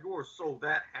you have yours, so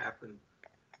that happened.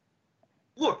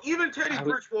 Look, even Teddy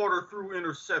Bridgewater threw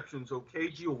interceptions, okay?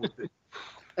 Deal with it.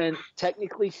 And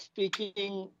technically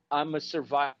speaking, I'm a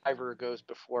survivor goes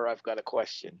before I've got a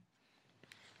question.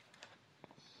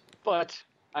 But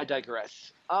I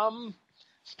digress.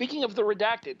 Speaking of the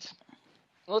Redacteds,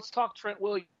 let's talk Trent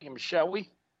Williams, shall we?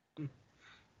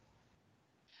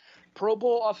 Pro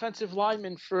Bowl offensive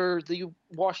lineman for the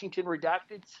Washington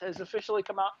Redacteds has officially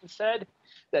come out and said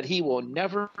that he will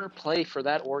never play for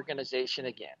that organization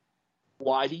again.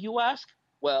 Why do you ask?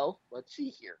 Well, let's see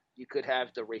here. You could have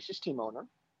the racist team owner.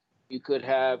 You could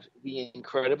have the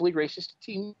incredibly racist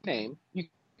team name. You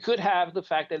could have the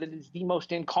fact that it is the most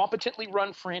incompetently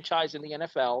run franchise in the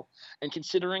NFL. And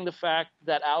considering the fact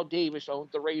that Al Davis owned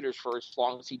the Raiders for as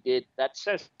long as he did, that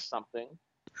says something.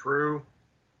 True.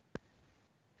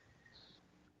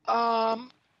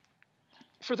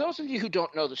 For for those of you who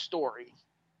don't know the story,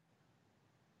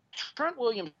 Trent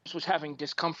Williams was having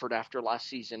discomfort after last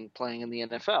season playing in the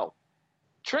NFL.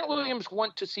 Trent Williams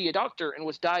went to see a doctor and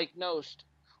was diagnosed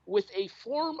with a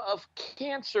form of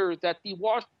cancer that the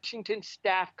Washington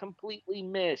staff completely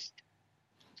missed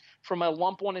from a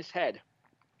lump on his head.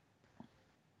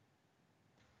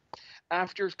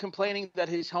 After complaining that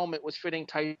his helmet was fitting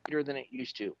tighter than it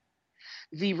used to.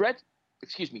 The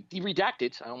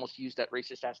Redacteds, I almost used that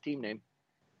racist-ass team name,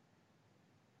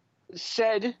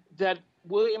 said that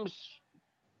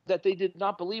they did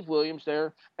not believe Williams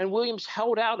there, and Williams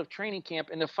held out of training camp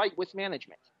in a fight with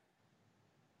management.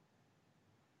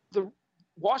 The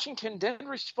Washington then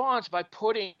responds by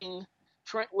putting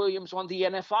Trent Williams on the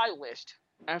NFI list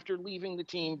after leaving the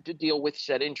team to deal with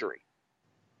said injury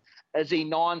as a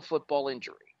non-football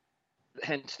injury,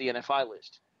 hence the NFI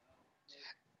list.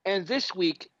 And this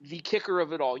week, the kicker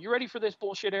of it all. You ready for this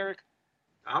bullshit, Eric?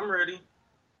 I'm ready.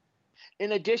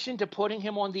 In addition to putting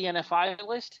him on the NFI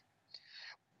list,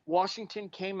 Washington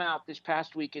came out this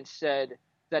past week and said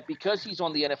that because he's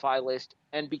on the NFI list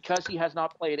and because he has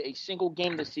not played a single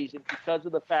game this season because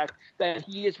of the fact that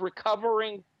he is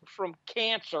recovering from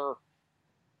cancer,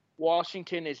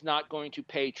 Washington is not going to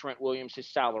pay Trent Williams his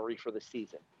salary for the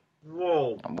season.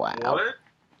 Whoa. Wow. What?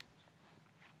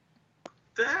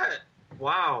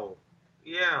 Wow.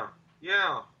 Yeah.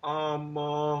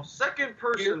 Second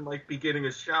person might be getting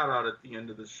a shout out at the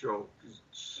end of the show.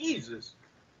 Jesus.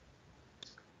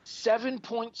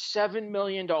 $7.7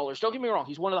 million. Don't get me wrong.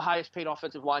 He's one of the highest paid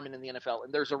offensive linemen in the NFL,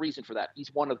 and there's a reason for that.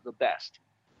 He's one of the best.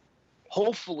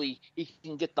 Hopefully, he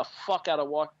can get the fuck out of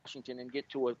Washington and get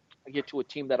to a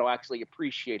team that'll actually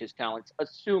appreciate his talents,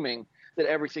 assuming that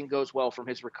everything goes well from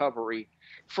his recovery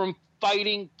from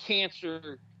fighting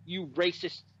cancer, you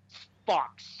racist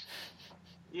fucks.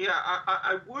 Yeah,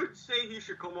 I would say he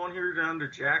should come on here down to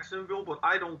Jacksonville, but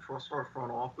I don't trust our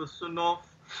front office enough.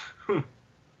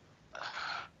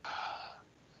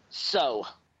 So,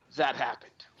 that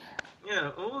happened.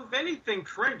 Yeah, well, if anything,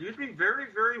 Trent, you'd be very,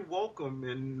 very welcome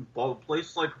in a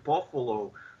place like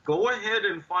Buffalo. Go ahead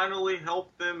and finally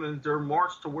help them in their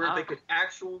march to where they could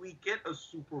actually get a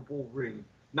Super Bowl ring.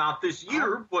 Not this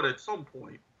year, but at some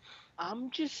point. I'm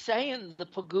just saying the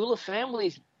Pagula family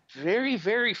is very,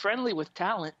 very friendly with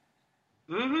talent.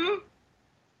 Mm-hmm.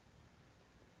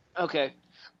 Okay.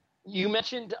 You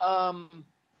mentioned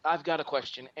I've got a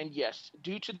question. And yes,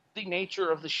 due to the nature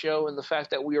of the show and the fact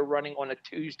that we are running on a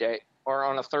Thursday,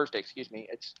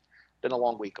 it's been a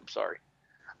long week, I'm sorry.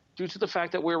 Due to the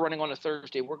fact that we're running on a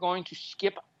Thursday, we're going to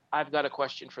skip I've Got a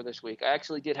Question for this week. I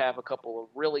actually did have a couple of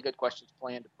really good questions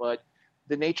planned, but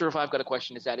the nature of I've Got a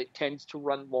Question is that it tends to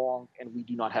run long, and we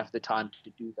do not have the time to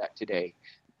do that today.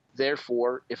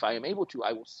 Therefore, if I am able to,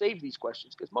 I will save these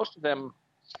questions because most of them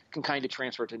can kind of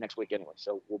transfer to next week anyway,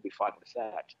 so we'll be fine with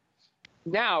that.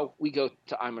 Now we go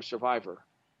to I'm a Survivor.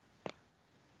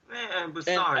 And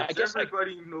besides,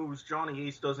 everybody knows Johnny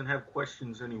Ace doesn't have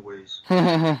questions anyways.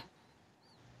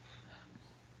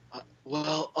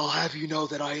 Well, I'll have you know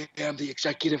that I am the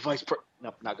executive vice president.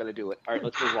 Nope, not going to do it. All right,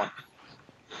 let's move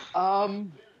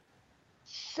on.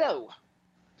 So,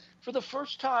 for the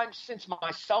first time since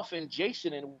myself and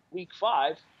Jason in week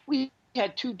 5, we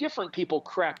had 2 different people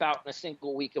crap out in a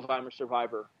single week of I'm a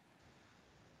Survivor.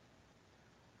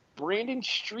 Brandon's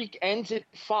streak ends at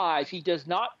 5. He does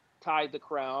not tie the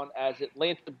crown as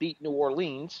Atlanta beat New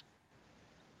Orleans.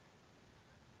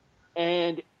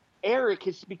 And Eric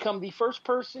has become the first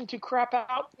person to crap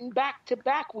out in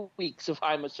back-to-back weeks of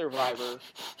I'm a Survivor.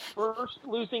 First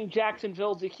losing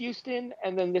Jacksonville to Houston,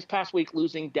 and then this past week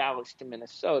losing Dallas to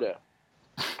Minnesota.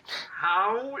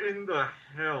 How in the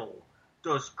hell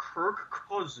does Kirk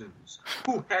Cousins,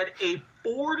 who had a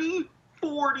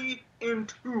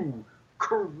 40-40-2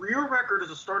 career record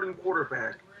as a starting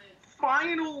quarterback,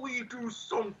 finally do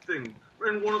something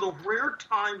in one of the rare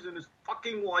times in his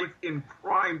fucking life in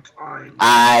prime time?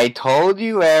 I told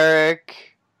you,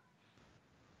 Eric.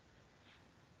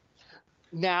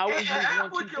 Now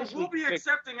we'll be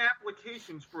accepting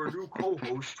applications for a new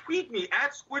co-host. Tweet me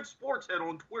at SquidSportsHead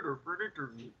on Twitter for an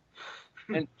interview.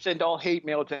 And send all hate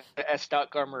mail to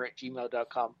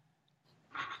s.garmer@gmail.com.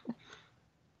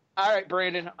 All right,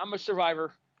 Brandon, I'm a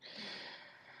Survivor.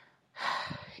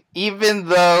 Even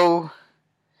though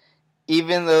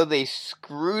they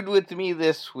screwed with me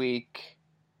this week,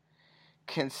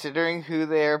 considering who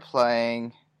they are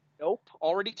playing. Nope,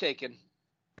 already taken.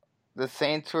 The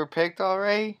Saints were picked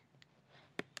already?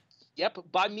 Yep,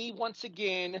 by me once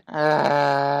again.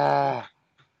 Damn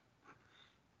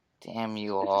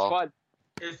you all.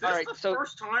 This is fun. Is this the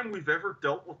first time we've ever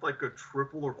dealt with like a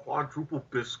triple or quadruple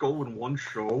Bisco in one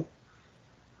show?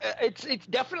 It's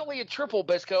definitely a triple,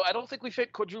 Bisco. I don't think we've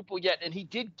hit quadruple yet, and he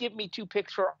did give me 2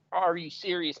 picks for Are You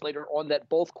Serious later on that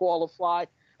both qualify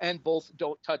and both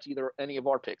don't touch any of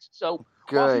our picks. So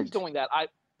while he's doing that,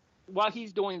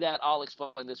 I'll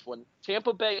explain this one.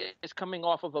 Tampa Bay is coming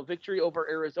off of a victory over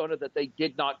Arizona that they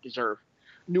did not deserve.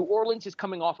 New Orleans is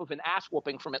coming off of an ass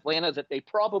whooping from Atlanta that they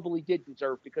probably did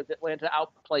deserve because Atlanta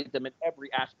outplayed them in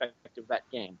every aspect of that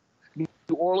game.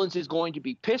 New Orleans is going to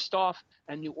be pissed off,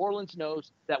 and New Orleans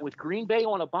knows that with Green Bay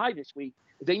on a bye this week,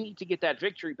 they need to get that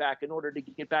victory back in order to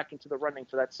get back into the running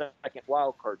for that second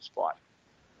wild card spot.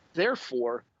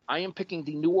 Therefore, I am picking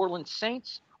the New Orleans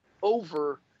Saints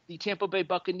over the Tampa Bay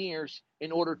Buccaneers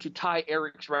in order to tie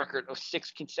Eric's record of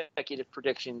 6 consecutive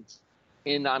predictions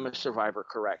in I'm a Survivor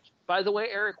correct. By the way,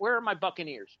 Eric, where are my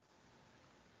Buccaneers?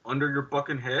 Under your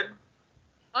bucking head?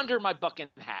 Under my bucking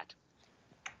hat.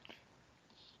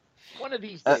 One of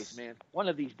these days, man. One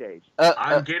of these days.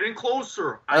 I'm getting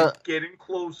closer. I'm getting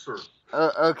closer.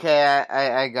 Okay,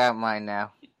 I got mine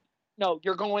now. No,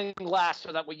 you're going last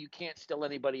so that way you can't steal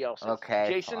anybody else's. Okay,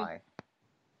 Jason? fine.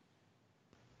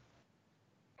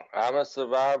 I'm a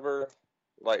Survivor,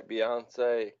 like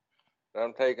Beyonce, and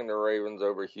I'm taking the Ravens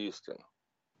over Houston.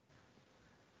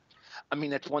 I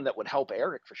mean, that's one that would help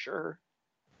Eric for sure.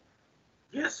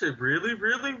 Yes, it really,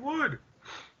 really would.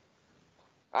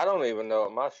 I don't even know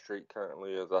what my streak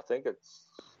currently is. I think it's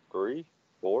 3,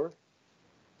 4.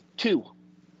 2.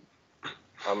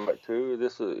 I'm at 2.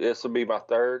 This will be my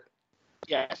 3rd.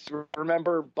 Yes,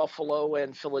 remember Buffalo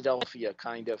and Philadelphia,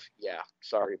 kind of. Yeah,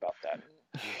 sorry about that.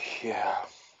 Yeah.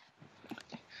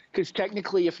 Because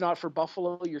technically, if not for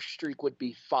Buffalo, your streak would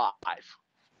be 5.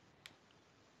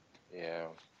 Yeah.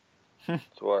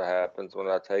 That's what happens when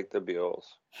I take the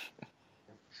Bills.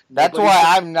 That's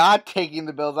why I'm not taking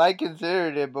the Bills. I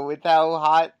considered it, but with how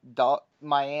hot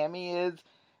Miami is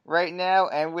right now,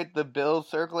 and with the Bills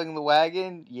circling the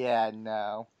wagon, yeah,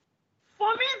 no.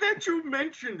 Funny that you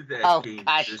mentioned that game.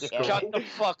 Shut the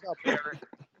fuck up, Eric.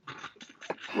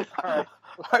 Right.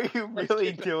 Are you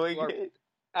really doing it?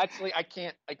 Actually, I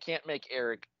can't make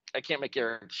Eric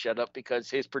shut up because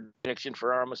his prediction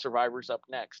for I'm a Survivor's up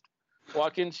next.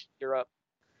 Watkins, you're up.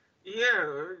 Yeah,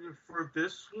 for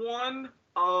this one,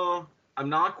 I'm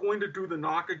not going to do the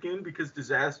knock again because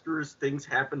disastrous things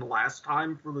happened last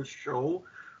time for the show.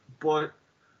 But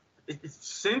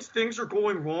since things are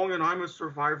going wrong and I'm a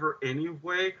Survivor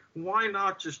anyway, why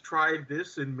not just try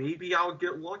this and maybe I'll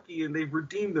get lucky and they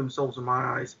redeem themselves in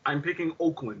my eyes. I'm picking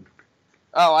Oakland.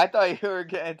 Oh, I thought you were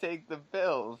going to take the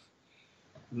Bills.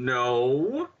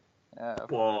 No.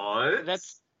 But...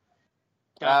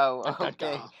 Oh,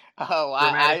 okay. Oh,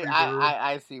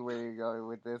 I see where you're going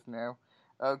with this now.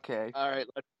 Okay. All right,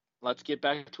 let's get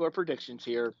back to our predictions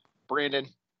here. Brandon.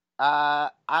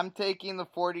 I'm taking the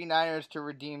 49ers to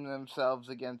redeem themselves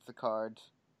against the Cards.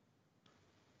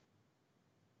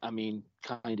 I mean,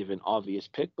 kind of an obvious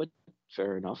pick, but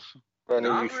fair enough.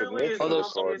 Not really as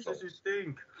obvious as you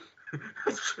think.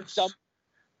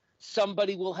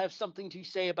 Somebody will have something to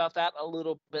say about that a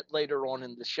little bit later on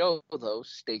in the show, though.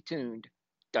 Stay tuned.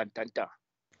 Dun, dun, dun.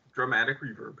 Dramatic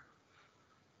reverb.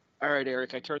 All right,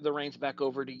 Eric, I turn the reins back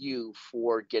over to you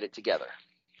for Get It Together.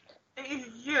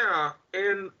 Yeah,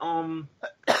 and I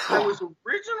was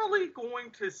originally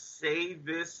going to say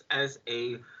this as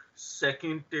a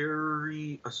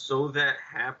secondary so that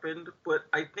happened, but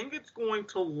I think it's going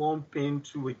to lump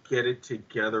into a Get It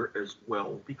Together as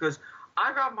well, because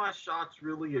I got my shots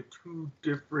really at 2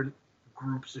 different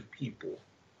groups of people.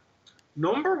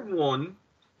 Number 1,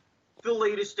 the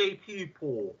latest AP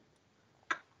poll.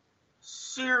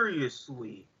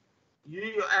 Seriously,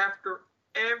 after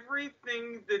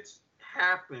everything that's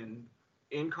happened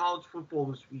in college football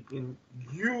this weekend,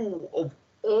 you, of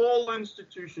all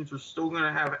institutions, are still going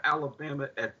to have Alabama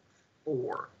at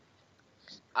 4.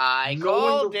 I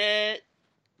called it.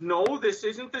 No, this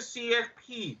isn't the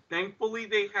CFP. Thankfully,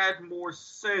 they had more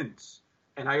sense,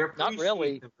 and I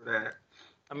appreciate them for that.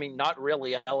 I mean, not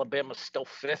really. Alabama's still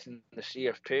 5th in the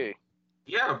CFP.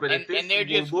 Yeah, but and they're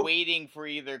just waiting for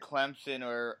either Clemson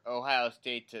or Ohio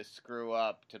State to screw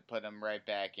up to put them right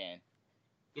back in.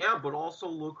 Yeah, but also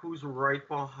look who's right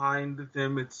behind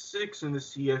them at 6 in the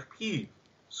CFP.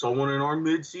 Someone in our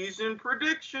midseason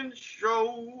prediction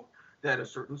show that a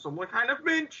certain someone kind of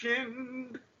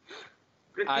mentioned.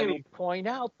 I will point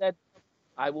out that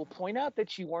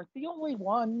you weren't the only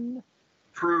one.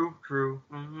 True.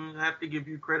 I have to give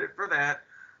you credit for that.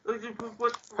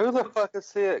 Who the fuck is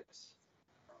 6?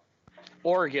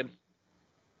 Oregon.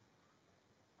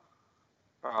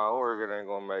 Oregon ain't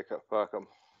gonna make it. Fuck them.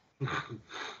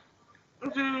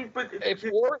 But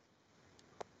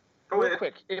Real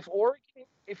quick, if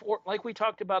like we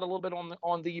talked about a little bit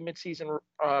on the midseason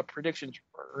predictions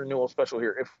renewal special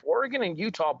here, if Oregon and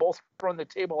Utah both run the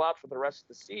table out for the rest of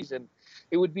the season,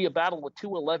 it would be a battle with 2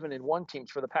 11-1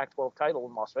 teams for the Pac-12 title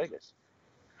in Las Vegas.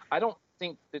 I don't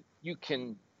think that you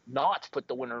can not put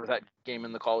the winner of that game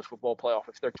in the college football playoff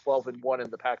if they're 12-1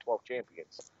 and the Pac-12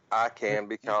 champions. I can,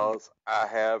 because I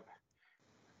have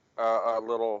a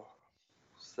little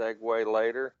segue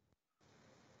later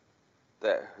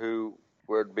that who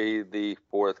would be the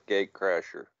fourth gate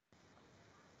crasher.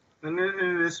 And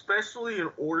especially in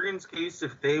Oregon's case,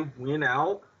 if they win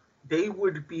out, they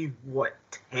would be,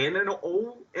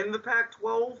 10-0 in the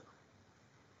Pac-12?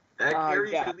 That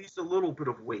carries at least a little bit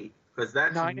of weight, because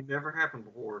that's never happened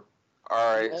before.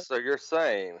 All right, so you're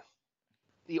saying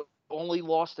the only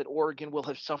loss that Oregon will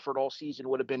have suffered all season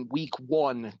would have been week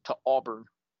 1 to Auburn.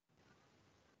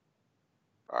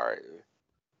 All right.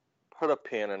 Put a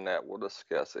pin in that. We'll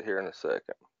discuss it here in a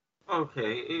second.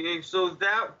 Okay, so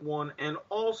that one, and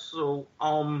also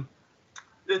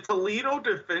the Toledo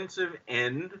defensive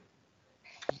end.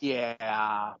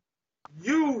 Yeah.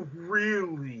 You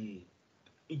really,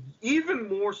 even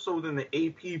more so than the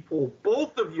AP poll,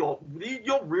 both of y'all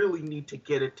really need to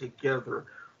get it together.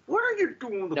 What are you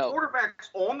doing? The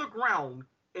quarterback's on the ground,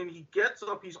 and he gets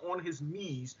up, he's on his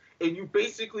knees, and you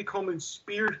basically come and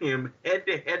speared him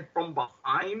head-to-head from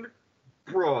behind?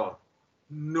 Bruh,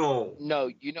 no. No,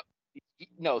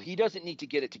 he doesn't need to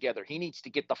get it together. He needs to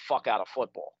get the fuck out of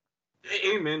football.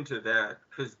 Amen to that,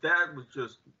 because that was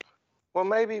just... Well,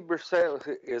 maybe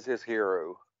Brissett is his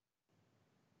hero.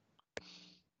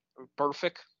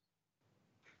 Perfect.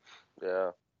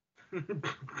 Yeah.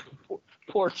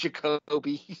 Poor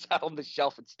Jacoby. He's out on the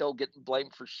shelf and still getting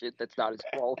blamed for shit that's not his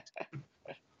fault.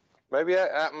 Maybe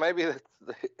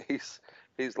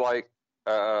he's like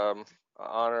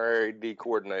honorary D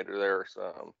coordinator there or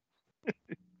something.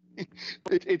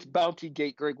 It's Bounty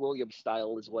Gate Greg Williams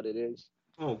style is what it is.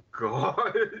 Oh,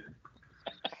 God.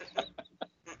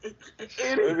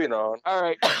 Moving on. All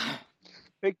right.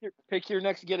 Pick your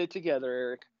next get it together,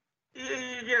 Eric.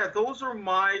 Yeah, those are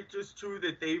my just two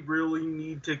that they really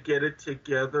need to get it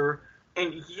together.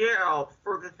 And yeah,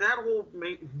 for that whole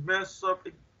mess up,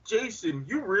 Jason,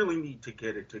 you really need to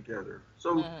get it together.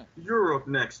 So you're up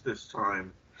next this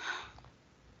time.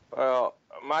 Well,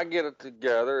 my get it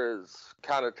together is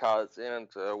kind of ties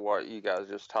into what you guys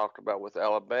just talked about with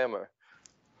Alabama.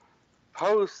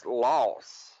 Post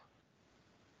loss,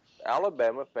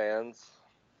 Alabama fans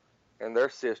and their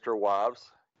sister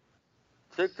wives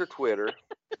took to Twitter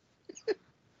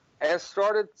and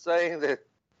started saying that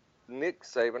Nick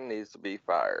Saban needs to be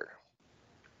fired.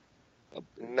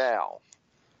 Now,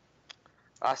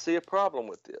 I see a problem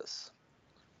with this.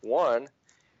 One,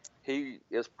 he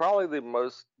is probably the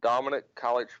most dominant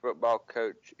college football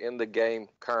coach in the game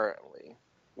currently,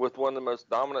 with one of the most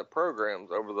dominant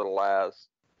programs over the last,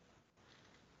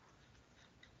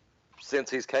 since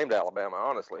he's came to Alabama,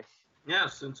 honestly. Yeah,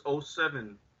 since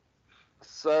 2007.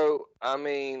 So, I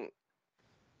mean,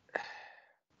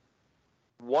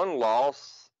 one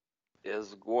loss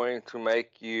is going to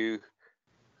make you,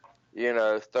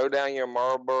 throw down your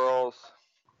Marlboros,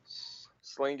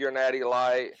 sling your Natty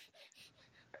Light,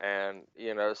 and,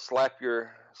 slap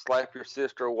your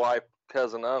sister, wife,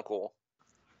 cousin, uncle,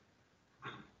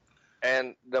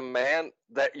 and demand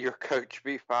that your coach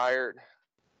be fired.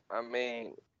 I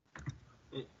mean,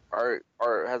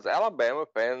 has Alabama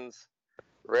fans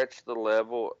reached the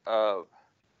level of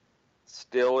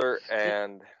Steeler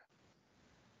and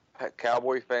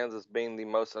Cowboy fans as being the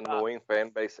most annoying fan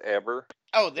base ever?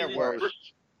 Oh, they're worse.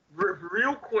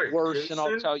 Real quick, worse, Jason,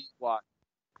 and I'll tell you why.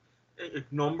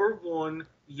 Number one,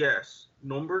 yes.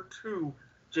 Number two,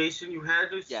 Jason, you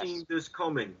had to see this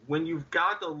coming. When you've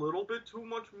got a little bit too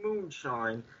much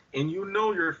moonshine, and you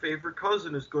know your favorite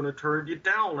cousin is going to turn you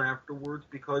down afterwards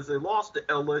because they lost to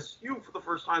LSU for the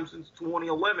first time since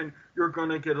 2011, you're going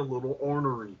to get a little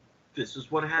ornery. This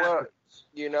is what happens. Well,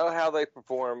 you know how they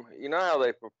perform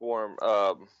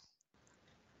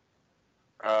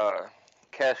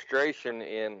castration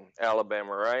in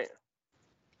Alabama, right?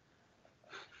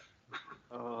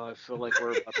 Oh, I feel like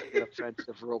we're about to get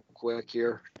offensive real quick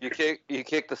here. You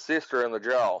kick the sister in the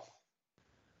jaw.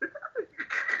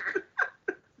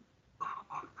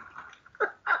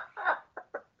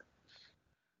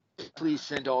 Please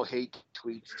send all hate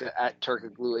tweets to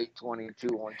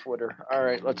 @Turkoglu822 on Twitter. All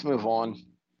right, let's move on.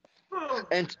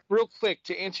 And real quick,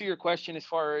 to answer your question as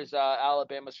far as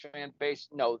Alabama's fan base,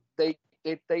 no, they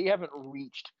haven't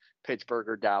reached Pittsburgh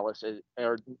or Dallas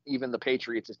or even the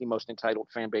Patriots as the most entitled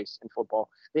fan base in football.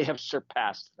 They have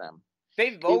surpassed them.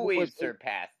 They've always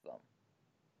surpassed them.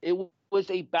 It was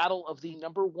a battle of the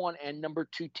number 1 and number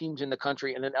 2 teams in the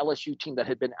country, and an LSU team that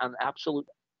had been on absolute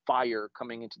fire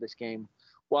coming into this game,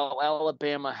 while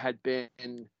Alabama had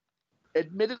been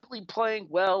admittedly playing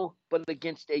well, but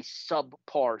against a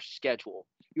subpar schedule.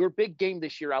 Your big game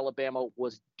this year, Alabama,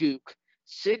 was Duke.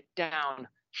 Sit down,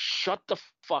 shut the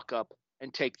fuck up,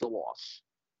 and take the loss.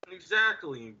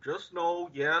 Exactly. Just know,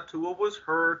 yeah, Tua was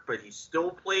hurt, but he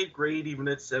still played great, even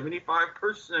at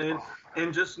 75%.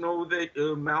 And just know that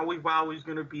Maui Wowie's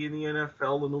going to be in the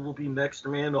NFL, and it will be next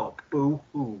man up.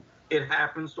 Boo-hoo. It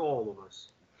happens to all of us.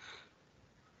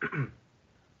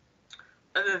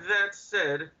 That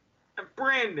said,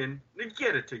 Brandon,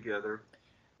 get it together.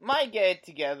 My get it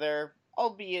together,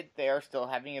 albeit they are still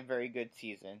having a very good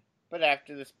season. But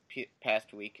after this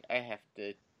past week, I have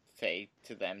to say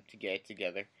to them to get it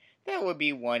together. That would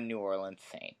be one New Orleans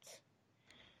Saints.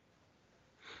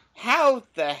 How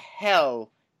the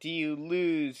hell do you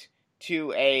lose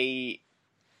to a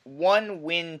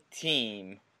one-win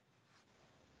team?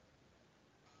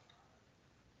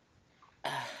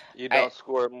 You don't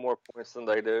score more points than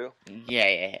they do.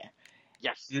 Yeah.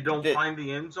 Yes. You don't find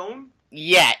the end zone?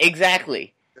 Yeah,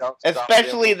 exactly.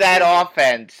 Especially that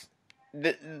offense.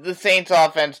 The Saints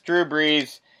offense, Drew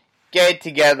Brees, get it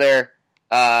together.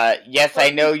 Yes,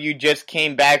 I know you just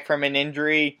came back from an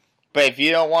injury, but if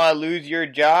you don't want to lose your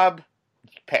job,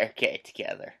 you better get it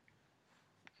together.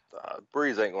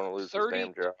 Breeze ain't going to lose his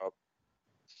damn job.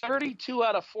 32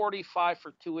 out of 45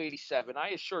 for 287. I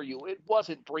assure you, it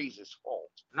wasn't Breeze's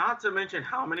fault. Not to mention,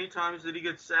 how many times did he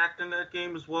get sacked in that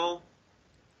game as well?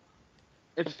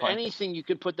 If anything, you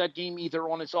could put that game either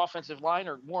on his offensive line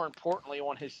or, more importantly,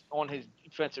 on his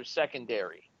defensive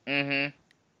secondary. Mm-hmm.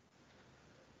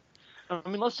 I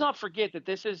mean, let's not forget that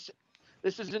this is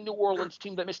a New Orleans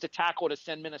team that missed a tackle to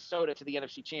send Minnesota to the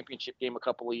NFC Championship game a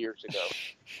couple of years ago.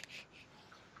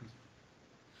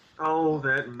 Oh,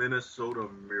 that Minnesota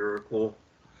miracle.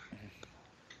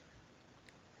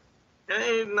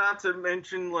 And not to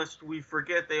mention, lest we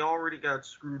forget, they already got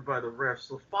screwed by the refs.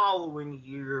 The following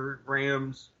year,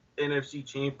 Rams NFC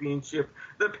Championship,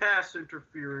 the pass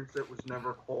interference that was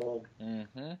never called.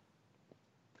 Mm-hmm.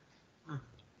 All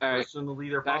right. Personally,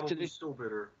 they're probably still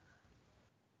bitter.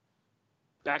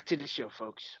 Back to the show,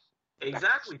 folks.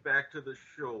 Exactly, back to the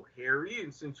show, Harry.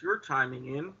 And since you're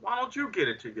timing in, why don't you get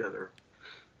it together?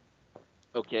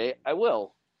 Okay, I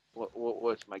will.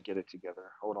 What's my get it together?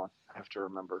 Hold on, I have to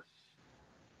remember.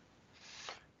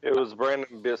 It was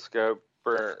Brandon Biskobing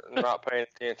for not paying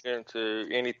attention to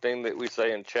anything that we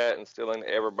say in chat and stealing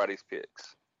everybody's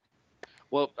picks.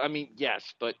 Well, I mean,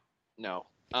 yes, but no.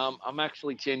 I'm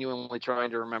actually genuinely trying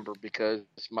to remember because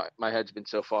my head's been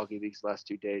so foggy these last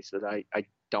 2 days that I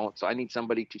don't. So I need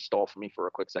somebody to stall for me for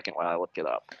a quick second while I look it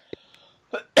up.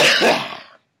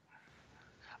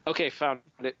 Okay, found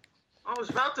it. I was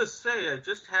about to say, I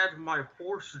just had my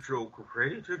horse joke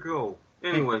ready to go.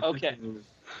 Anyway. Okay. Continue.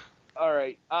 All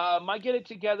right. My get it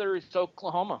together is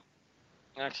Oklahoma,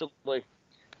 actually.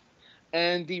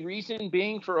 And the reason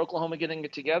being for Oklahoma getting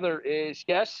it together is,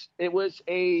 yes, it was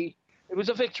a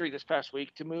victory this past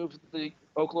week to move the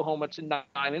Oklahoma to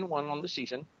 9-1 on the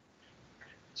season.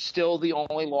 Still the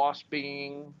only loss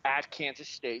being at Kansas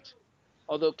State,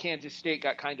 although Kansas State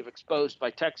got kind of exposed by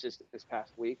Texas this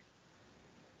past week.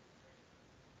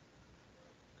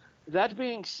 That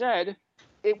being said,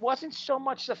 it wasn't so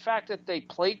much the fact that they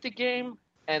played the game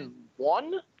and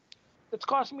won that's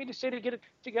causing me to say to get it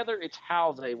together. It's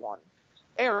how they won.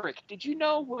 Eric, did you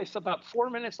know with about 4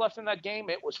 minutes left in that game,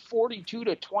 it was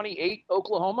 42-28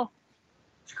 Oklahoma?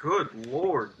 Good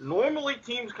Lord. Normally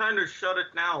teams kind of shut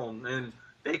it down and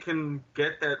they can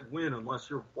get that win unless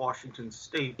you're Washington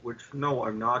State, which, no,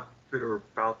 I'm not bitter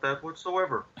about that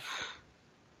whatsoever.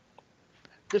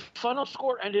 The final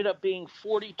score ended up being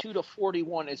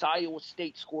 42-41 as Iowa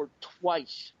State scored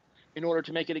twice in order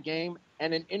to make it a game,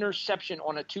 and an interception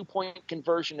on a 2-point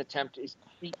conversion attempt is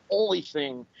the only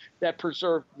thing that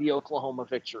preserved the Oklahoma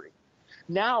victory.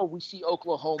 Now we see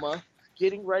Oklahoma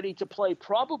getting ready to play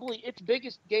probably its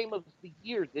biggest game of the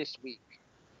year this week.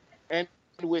 And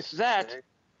with that,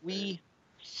 we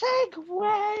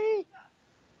segue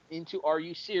into Are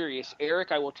You Serious?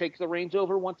 Eric, I will take the reins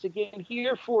over once again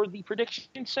here for the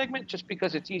prediction segment, just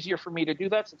because it's easier for me to do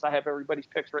that since I have everybody's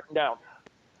picks written down.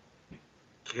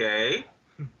 Okay.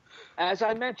 As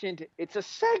I mentioned, it's a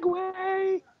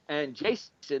segue. And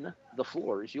Jason, the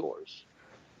floor is yours.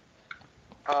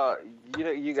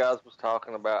 You guys was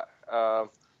talking about,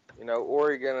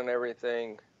 Oregon and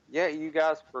everything. Yeah, you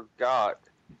guys forgot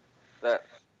that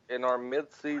in our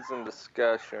mid-season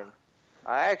discussion,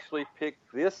 I actually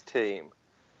picked this team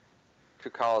to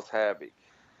cause havoc.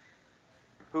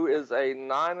 who is a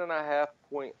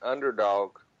 9.5-point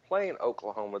underdog, playing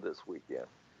Oklahoma this weekend,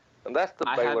 and that's the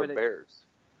Baylor Bears.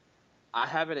 I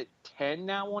have it at 10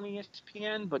 now on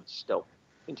ESPN, but still,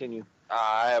 continue.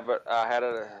 I had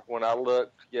it when I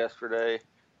looked yesterday.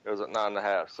 It was at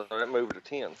 9.5, so it moved to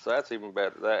 10. So that's even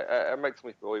better. That makes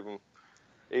me feel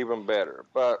even better.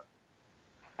 But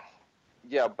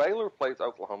yeah, Baylor plays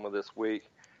Oklahoma this week,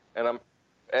 and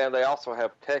they also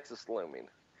have Texas looming.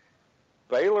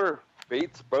 Baylor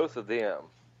beats both of them,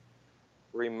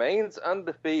 remains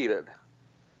undefeated.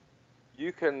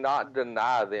 You cannot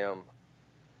deny them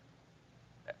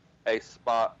a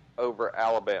spot over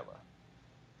Alabama,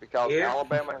 because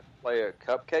Alabama has to play a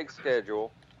cupcake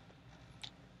schedule.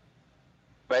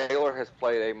 Baylor has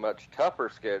played a much tougher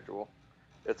schedule.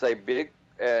 It's a big,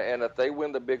 and if they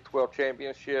win the Big 12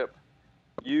 championship,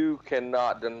 you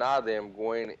cannot deny them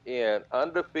going in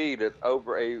undefeated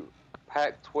over a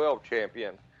Pac-12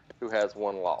 champion who has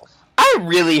one loss. I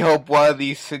really hope one of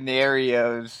these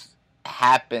scenarios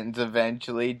happens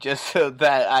eventually, just so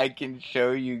that I can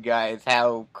show you guys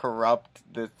how corrupt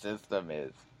this system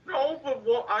is. No, but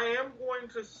I am going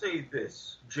to say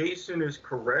this. Jason is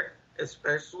correct,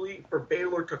 especially for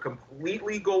Baylor to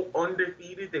completely go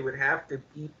undefeated. They would have to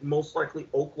beat, most likely,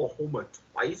 Oklahoma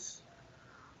twice.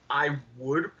 I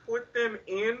would put them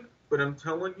in, but I'm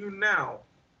telling you now,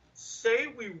 say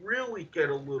we really get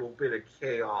a little bit of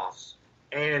chaos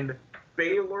and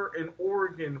Baylor and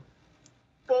Oregon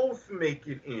both make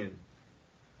it in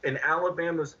and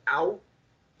Alabama's out,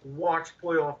 watch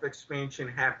playoff expansion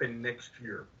happen next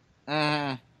year.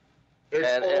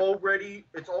 It's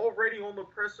already on the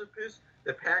precipice.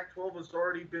 The Pac-12 has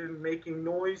already been making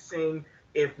noise saying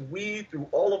if we, through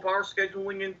all of our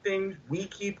scheduling and things, we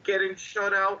keep getting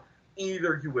shut out,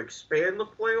 either you expand the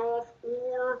playoff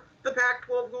or the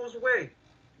Pac-12 goes away.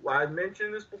 Well, I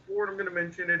mentioned this before, and I'm going to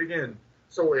mention it again.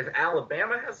 So if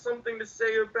Alabama has something to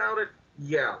say about it,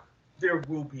 yeah, there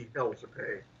will be hell to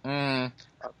pay. I'm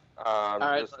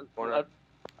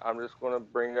just going to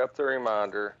bring up the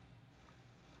reminder.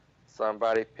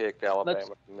 Somebody picked Alabama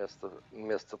to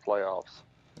miss the playoffs.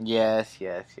 Yes.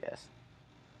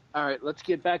 All right, let's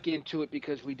get back into it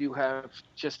because we do have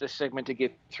just a segment to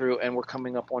get through, and we're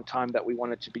coming up on time that we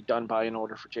wanted to be done by in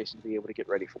order for Jason to be able to get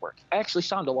ready for work. I actually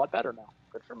sound a lot better now.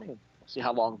 Good for me. We'll see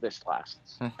how long this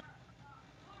lasts.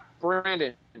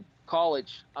 Brandon,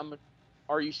 college,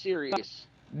 are you serious?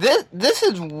 This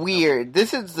is weird.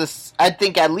 This is I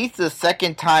think at least the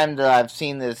second time that I've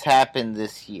seen this happen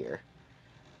this year.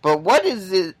 But what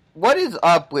is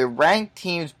up with ranked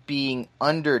teams being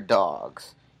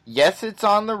underdogs? Yes, it's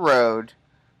on the road,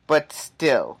 but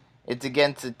still, it's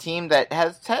against a team that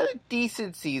has had a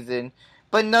decent season,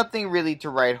 but nothing really to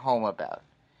write home about.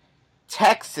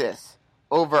 Texas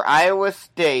over Iowa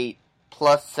State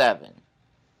 +7.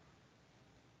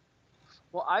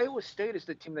 Well, Iowa State is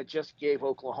the team that just gave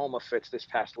Oklahoma fits this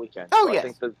past weekend. Oh, so yes.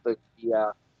 I think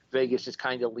the Vegas is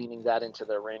kind of leaning that into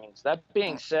their ratings. That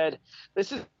being said,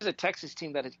 this is a Texas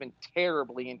team that has been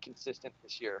terribly inconsistent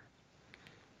this year.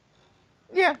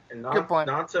 Yeah, and good point.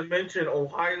 Not to mention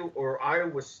Ohio or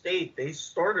Iowa State, they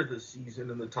started the season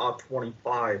in the top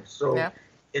 25. So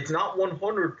it's not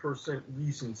 100%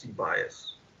 recency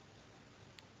bias.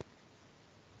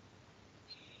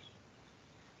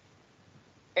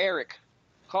 Erik,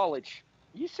 college,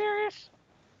 are you serious?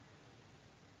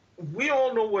 We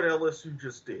all know what LSU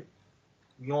just did.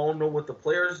 We all know what the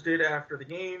players did after the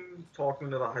game, talking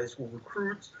to the high school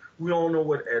recruits. We all know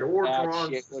what Ed Orgeron That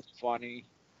shit was funny.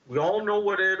 We all know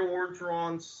what Ed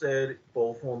Orgeron said,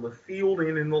 both on the field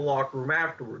and in the locker room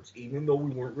afterwards, even though we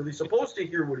weren't really supposed to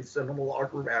hear what he said in the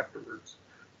locker room afterwards.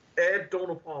 Ed, don't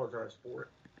apologize for it.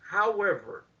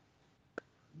 However,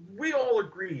 we all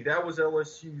agree that was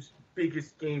LSU's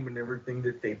biggest game and everything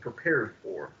that they prepared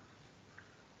for.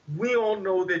 We all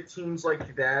know that teams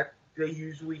like that, they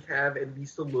usually have at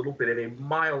least a little bit of a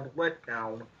mild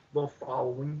letdown the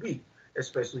following week,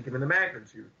 especially given the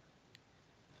magnitude.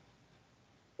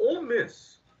 Ole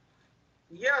Miss,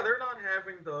 yeah, they're not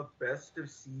having the best of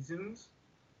seasons,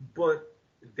 but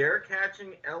they're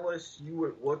catching LSU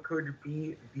at what could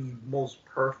be the most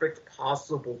perfect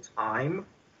possible time.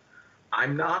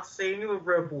 I'm not saying the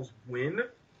Rebels win,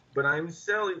 but I'm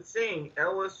saying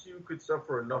LSU could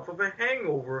suffer enough of a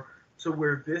hangover to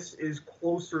where this is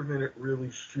closer than it really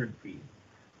should be.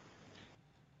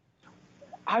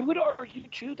 I would argue,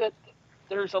 too, that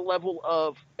there's a level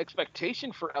of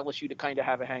expectation for LSU to kind of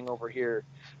have a hangover here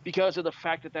because of the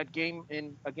fact that game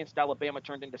against Alabama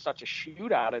turned into such a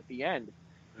shootout at the end.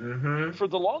 Mm-hmm. For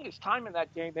the longest time in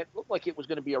that game, it looked like it was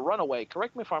going to be a runaway.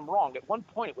 Correct me if I'm wrong. At one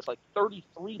point, it was like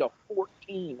 33-14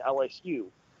 LSU.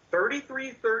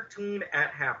 33-13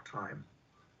 at halftime.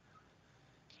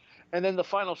 And then the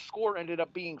final score ended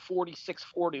up being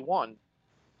 46-41.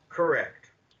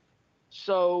 Correct.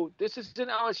 So this is an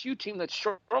LSU team that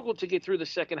struggled to get through the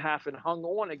second half and hung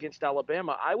on against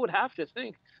Alabama. I would have to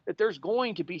think that there's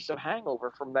going to be some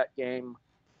hangover from that game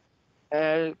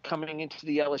coming into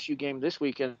the LSU game this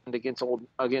weekend against Ole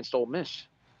Miss.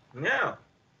 Yeah.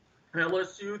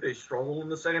 LSU, they struggled in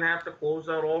the second half to close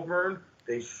out Auburn.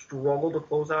 They struggled to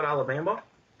close out Alabama.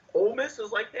 Ole Miss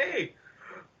is like, hey,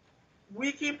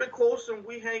 we keep it close and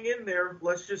we hang in there.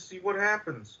 Let's just see what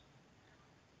happens.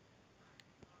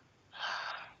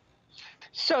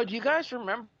 So, do you guys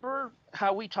remember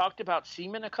how we talked about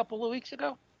Seaman a couple of weeks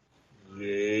ago?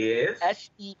 Yes.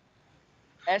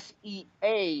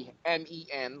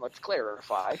 S-E-A-M-E-N, let's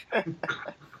clarify.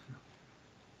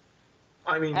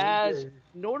 I mean, as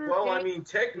Notre Dame, I mean,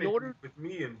 technically with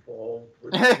me involved.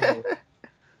 With,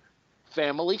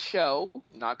 family show.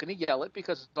 Not going to yell it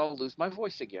because I'll lose my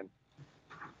voice again.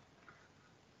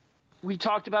 We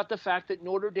talked about the fact that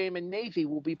Notre Dame and Navy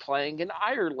will be playing in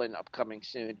Ireland upcoming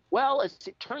soon. Well, as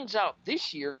it turns out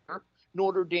this year,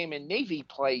 Notre Dame and Navy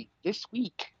play this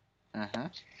week. Uh-huh.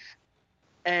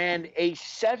 And a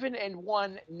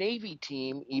 7-1 Navy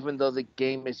team, even though the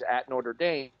game is at Notre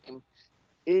Dame,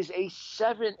 is a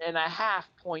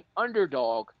 7.5-point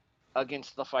underdog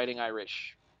against the Fighting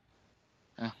Irish.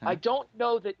 Uh-huh. I don't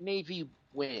know that Navy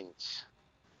wins,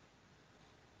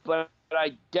 but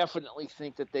I definitely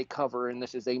think that they cover, and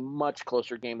this is a much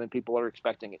closer game than people are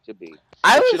expecting it to be.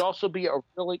 It should also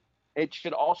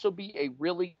be a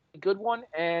really good one,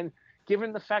 and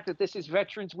given the fact that this is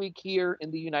Veterans Week here in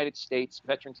the United States,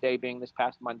 Veterans Day being this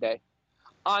past Monday,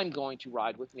 I'm going to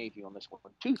ride with Navy on this one.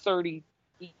 2:30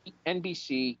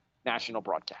 NBC national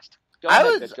broadcast. I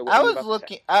was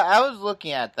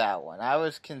looking at that one. I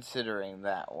was considering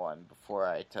that one before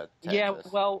I took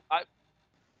Texas. I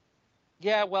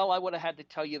would have had to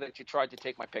tell you that you tried to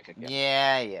take my pick again.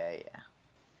 Yeah.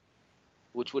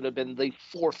 Which would have been the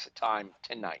fourth time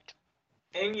tonight.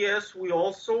 And yes, we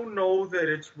also know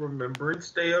that it's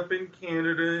Remembrance Day up in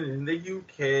Canada and in the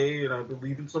UK, and I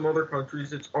believe in some other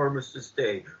countries it's Armistice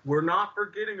Day. We're not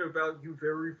forgetting about you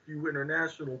very few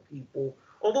international people,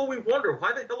 although we wonder,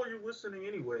 why the hell are you listening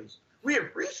anyways? We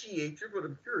appreciate you, but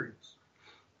I'm curious.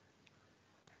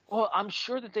 Well, I'm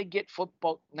sure that they get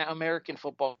American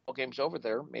football games over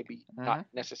there. Maybe not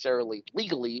necessarily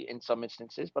legally in some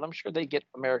instances, but I'm sure they get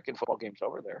American football games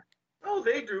over there. Oh,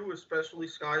 they do, especially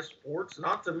Sky Sports.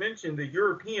 Not to mention the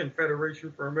European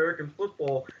Federation for American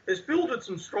Football has fielded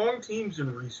some strong teams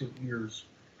in recent years.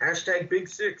 # Big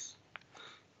Six.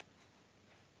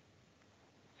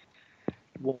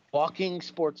 Walking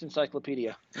sports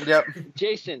encyclopedia. Yep.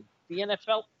 Jason, the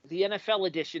NFL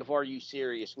edition of Are You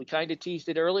Serious? We kind of teased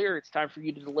it earlier. It's time for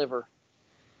you to deliver.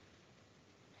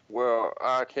 Well,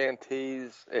 I can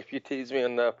tease. If you tease me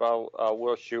enough, I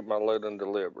will shoot my load and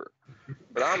deliver.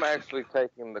 But I'm actually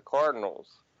taking the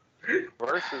Cardinals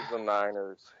versus the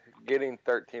Niners, getting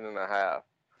 13.5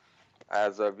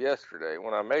 as of yesterday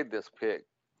when I made this pick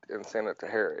and sent it to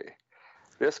Harry.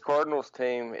 This Cardinals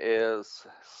team is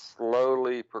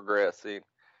slowly progressing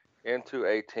into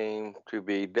a team to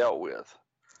be dealt with.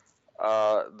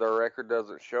 The record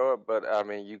doesn't show it, but I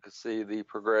mean, you can see the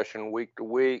progression week to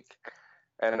week.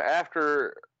 And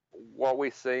after what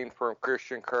we've seen from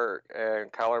Christian Kirk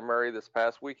and Kyler Murray this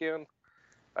past weekend,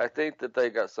 I think that they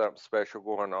got something special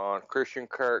going on. Christian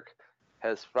Kirk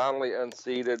has finally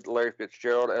unseated Larry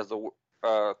Fitzgerald as the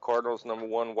Cardinals'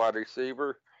 #1 wide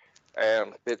receiver,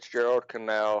 and Fitzgerald can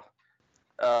now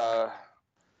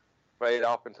fade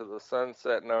off into the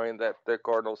sunset knowing that the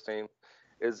Cardinals team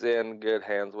is in good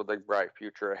hands with a bright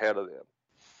future ahead of them.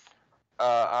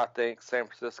 I think San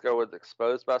Francisco was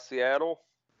exposed by Seattle.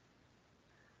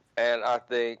 And I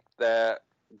think that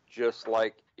just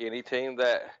like any team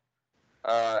that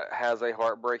has a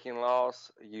heartbreaking loss,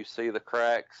 you see the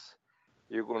cracks.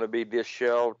 You're going to be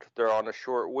disheveled. They're on a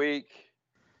short week.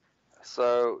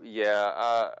 So,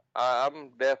 yeah,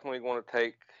 I'm definitely going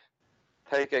to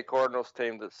take a Cardinals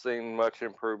team that's seen much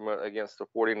improvement against the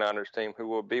 49ers team, who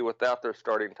will be without their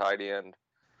starting tight end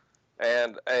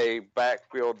and a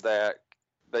backfield that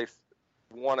they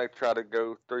want to try to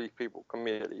go 3-people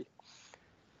committee.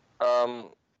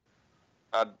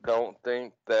 I don't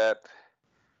think that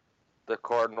the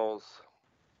Cardinals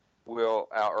will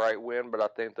outright win, but I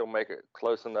think they'll make it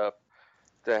close enough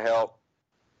to help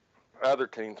other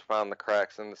teams find the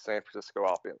cracks in the San Francisco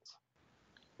offense.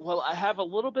 Well, I have a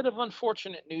little bit of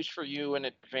unfortunate news for you in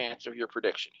advance of your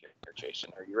prediction here,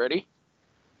 Jason. Are you ready?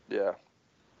 Yeah.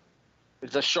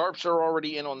 The Sharps are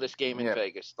already in on this game in Yep.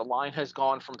 Vegas. The line has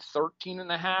gone from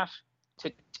 13.5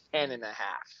 to 10.5.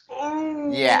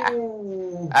 Oh. Yeah.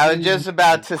 I was just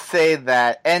about to say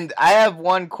that. And I have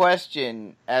one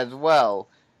question as well.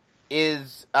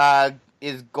 Is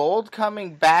Gold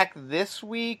coming back this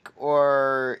week,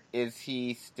 or is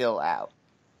he still out?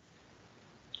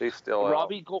 He's still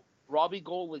out. Robbie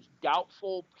Gold is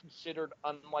doubtful, considered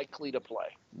unlikely to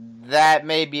play. That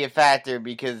may be a factor,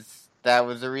 because that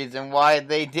was the reason why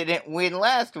they didn't win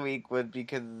last week, was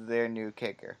because of their new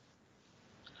kicker.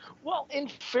 Well, in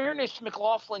fairness,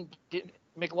 McLaughlin did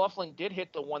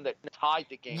hit the one that tied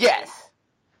the game. Yes.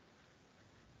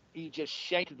 He just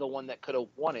shanked the one that could have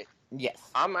won it. Yes.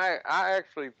 I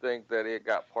actually think that it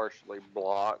got partially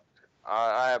blocked.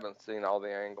 I haven't seen all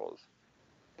the angles,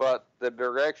 but the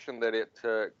direction that it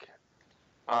took,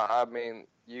 I mean,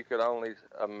 you could only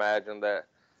imagine that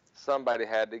somebody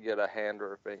had to get a hand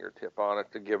or a fingertip on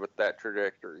it to give it that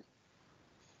trajectory.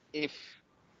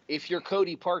 If you're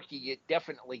Cody Parkey, it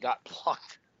definitely got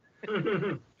blocked.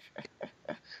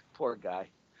 Poor guy.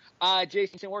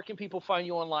 Jason, where can people find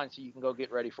you online so you can go get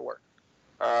ready for work?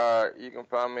 You can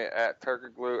find me at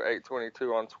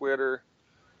TurkeyGlue822 on Twitter.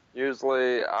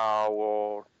 Usually I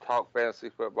will talk fantasy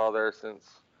football there, since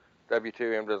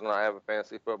W2M does not have a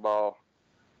fantasy football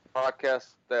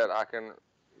podcast that I can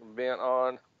vent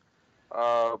on.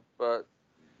 But,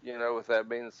 you know, with that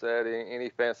being said, any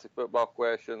fantasy football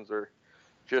questions or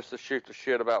just to shoot the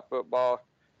shit about football,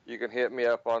 you can hit me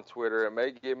up on Twitter. It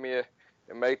may take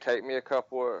me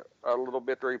a little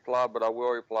bit to reply, but I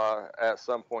will reply at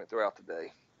some point throughout the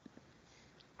day.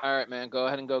 All right, man. Go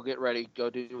ahead and go get ready. Go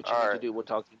do what you need to do. We'll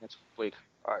talk to you next week.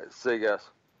 All right. See you guys.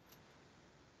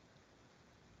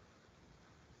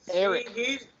 Erik.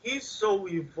 He's so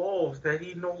evolved that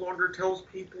he no longer tells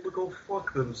people to go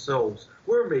fuck themselves.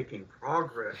 We're making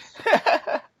progress.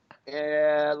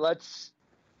 Yeah, let's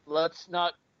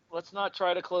not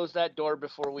try to close that door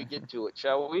before we get to it,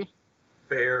 shall we?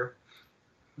 Fair.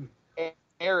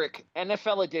 Erik,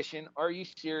 NFL edition. Are you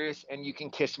serious? And you can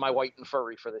kiss my white and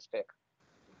furry for this pick.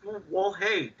 Well,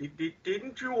 hey,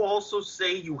 didn't you also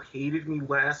say you hated me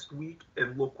last week,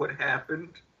 and look what happened?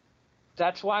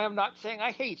 That's why I'm not saying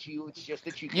I hate you. It's just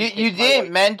that you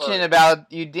didn't mention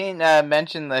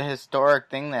the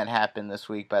historic thing that happened this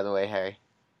week, by the way, Harry.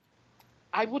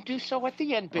 I will do so at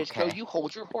the end, Bisco. Okay. You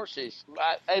hold your horses.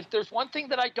 If there's one thing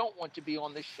that I don't want to be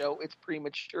on this show, it's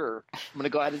premature. I'm going to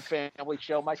go ahead and family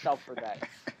show myself for that.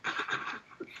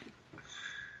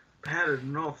 Bad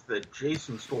enough that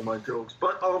Jason stole my jokes.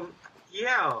 But,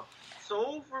 yeah.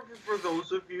 So, for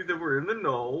those of you that were in the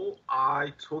know,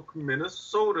 I took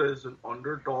Minnesota as an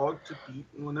underdog to beat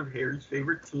one of Harry's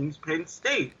favorite teams, Penn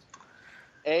State.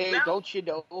 Hey, don't you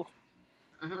know?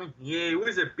 Yeah, it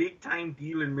was a big-time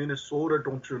deal in Minnesota,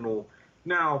 don't you know?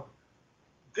 Now,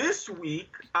 this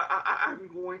week, I'm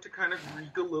going to kind of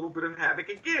wreak a little bit of havoc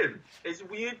again. As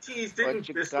we had teased it, and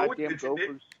Bisco mentioned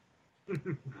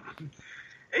it.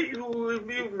 Hey,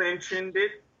 you mentioned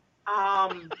it.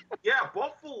 Yeah,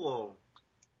 Buffalo.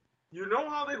 You know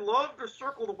how they love to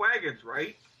circle the wagons,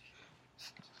 right?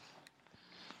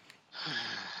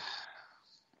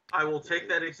 I will take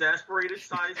that exasperated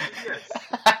sigh as a yes.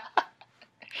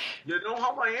 You know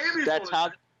how Miami's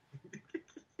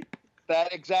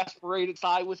that exasperated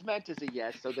sigh was meant as a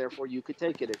yes, so therefore you could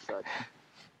take it as such.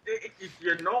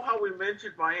 You know how we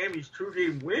mentioned Miami's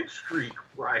 2-game win streak,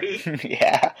 right?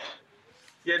 Yeah.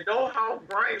 You know how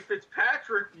Brian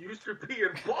Fitzpatrick used to be in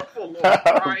Buffalo, right?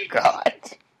 Oh, God.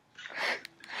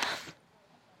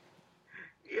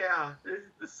 Yeah,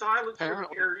 the silence from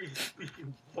Harry is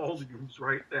speaking volumes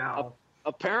right now.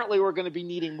 Apparently, we're going to be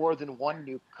needing more than one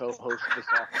new co-host this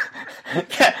afternoon.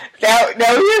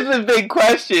 Now, here's the big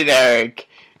question, Erik.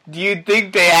 Do you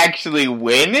think they actually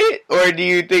win it, or do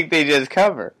you think they just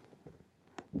cover?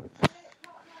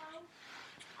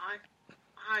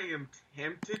 I am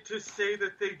tempted to say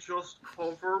that they just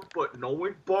cover, but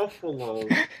knowing Buffalo,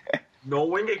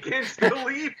 knowing against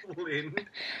Cleveland,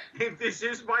 if this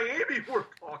is Miami we're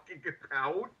talking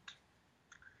about,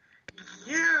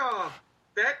 yeah,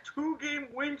 that 2-game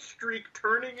win streak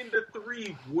turning into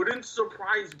 3 wouldn't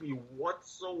surprise me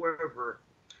whatsoever.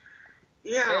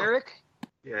 Yeah. Erik?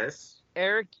 Yes?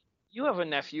 Erik, you have a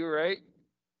nephew, right?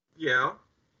 Yeah.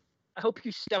 I hope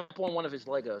you step on one of his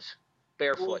Legos,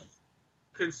 barefoot. Well,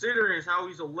 considering how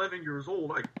he's 11 years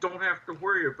old, I don't have to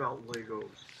worry about Legos.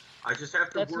 I just have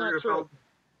to worry about...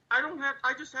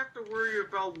 I just have to worry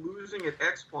about losing an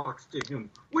Xbox to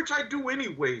him, which I do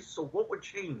anyway, so what would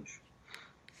change?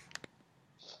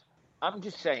 I'm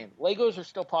just saying, Legos are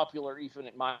still popular even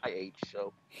at my age.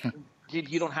 So,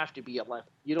 you don't have to be 11.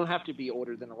 You don't have to be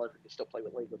older than 11 to still play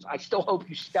with Legos. I still hope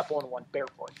you step on one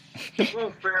barefoot.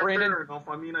 Well, fair Brandon? enough.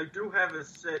 I mean, I do have a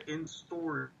set in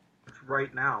storage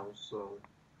right now, so.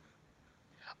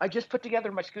 I just put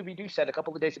together my Scooby-Doo set a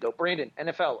couple of days ago. Brandon,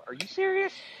 NFL, are you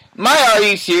serious? Are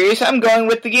you serious? I'm going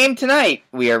with the game tonight.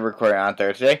 We are recording on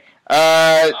Thursday.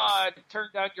 Turn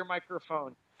down your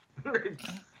microphone.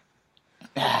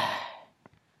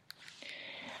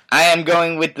 I am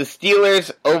going with the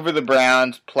Steelers over the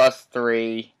Browns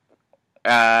 +3.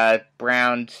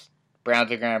 Browns are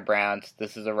going to Browns.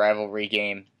 This is a rivalry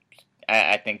game.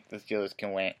 I think the Steelers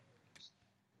can win.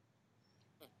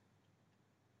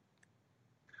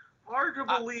 Hard to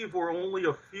believe we're only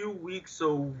a few weeks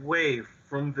away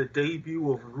from the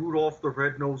debut of Rudolph the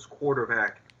Red-Nosed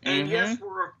Quarterback. And yes,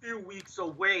 we're a few weeks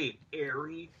away,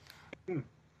 Harry.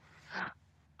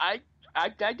 I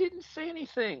didn't say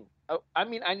anything. I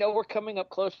mean, I know we're coming up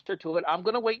closer to it. I'm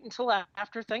going to wait until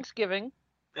after Thanksgiving.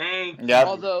 Thank you.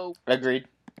 Yep. Agreed.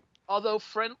 Although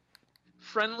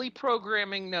friendly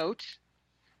programming note,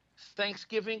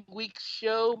 Thanksgiving week's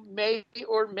show may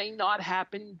or may not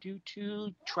happen due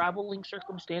to traveling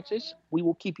circumstances. We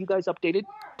will keep you guys updated.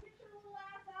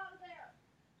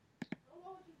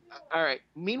 All right.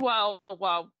 Meanwhile,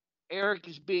 while Erik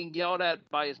is being yelled at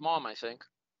by his mom, I think.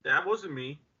 That wasn't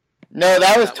me. No,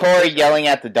 that was Tori yelling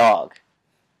at the dog.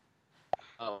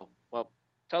 Oh, well,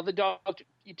 tell the dog.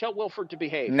 You tell Wilford to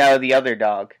behave. No, the other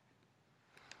dog.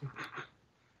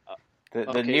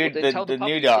 The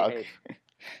new dog.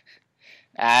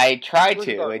 I try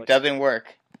to. It doesn't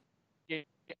work.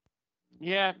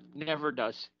 Yeah, never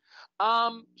does.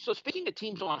 So speaking of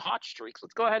teams on hot streaks,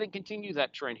 let's go ahead and continue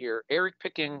that trend here. Erik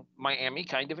picking Miami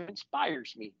kind of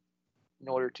inspires me in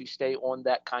order to stay on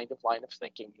that kind of line of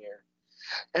thinking here.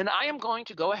 And I am going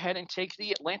to go ahead and take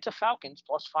the Atlanta Falcons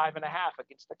 +5.5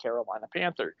 against the Carolina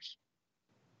Panthers.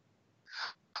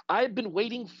 I've been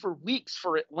waiting for weeks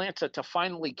for Atlanta to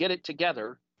finally get it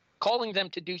together, calling them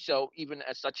to do so even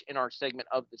as such in our segment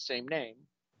of the same name.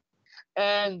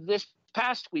 And this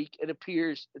past week, it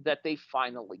appears that they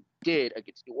finally did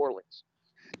against New Orleans.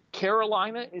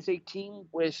 Carolina is a team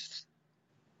with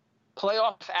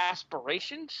playoff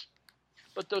aspirations,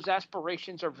 but those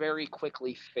aspirations are very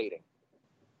quickly fading.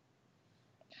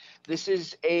 This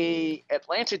is a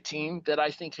Atlanta team that I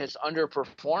think has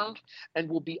underperformed and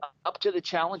will be up to the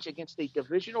challenge against a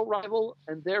divisional rival.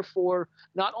 And therefore,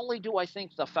 not only do I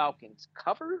think the Falcons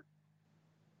cover,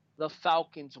 the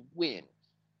Falcons win.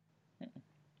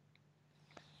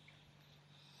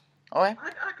 All right.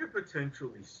 I could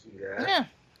potentially see that. Yeah.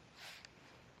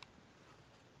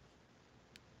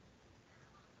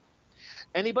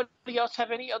 Anybody else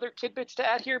have any other tidbits to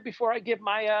add here before I give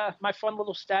my my fun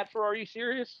little stat for Are You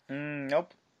Serious?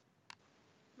 Nope.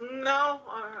 No,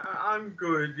 I'm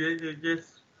good.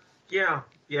 Yeah.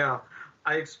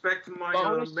 I expect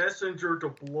my messenger to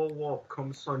blow up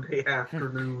come Sunday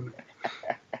afternoon.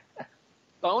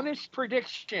 Bonus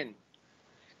prediction.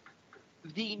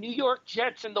 The New York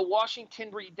Jets and the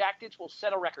Washington Redacteds will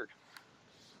set a record.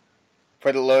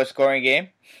 For the lowest scoring game?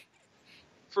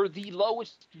 For the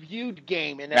lowest viewed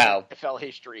game in NFL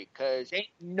history, because ain't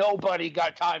nobody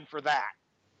got time for that.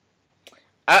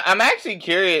 I'm actually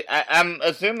curious. I'm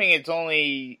assuming it's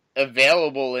only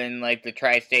available in like the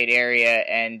tri-state area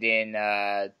and in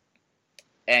the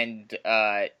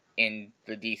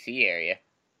DC area.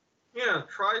 Yeah,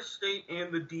 tri-state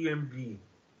and the DMV.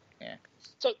 Yeah.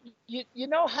 So you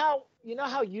know how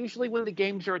usually when the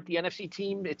games are at the NFC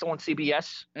team, it's on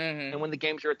CBS, and when the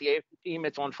games are at the AFC team,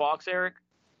 it's on Fox, Erik.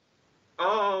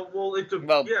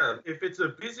 If it's a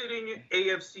visiting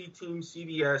AFC team,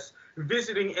 CBS,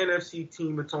 visiting NFC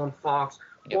team, it's on Fox.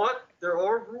 Yep. But there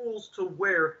are rules to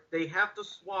where they have to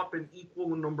swap an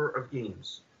equal number of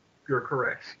games. You're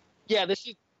correct. Yeah,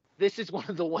 this is one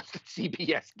of the ones that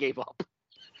CBS gave up.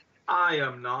 I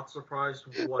am not surprised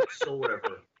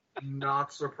whatsoever.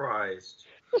 Not surprised.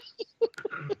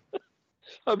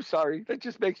 I'm sorry. That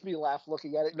just makes me laugh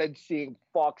looking at it and then seeing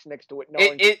Fox next to it.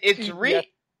 Knowing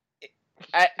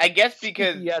I guess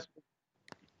because CBS.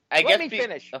 Let me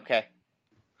finish. Okay.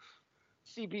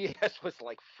 CBS was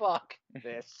like, "Fuck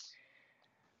this."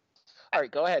 All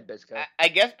right, go ahead, Bisco. I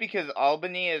guess because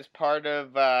Albany is part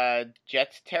of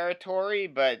Jets territory,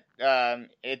 but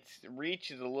its reach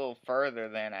is a little further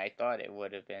than I thought it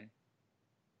would have been.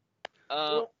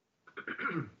 Go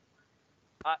ahead,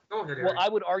 Erik. Well,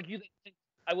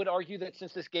 I would argue that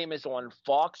since this game is on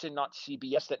Fox and not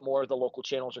CBS, that more of the local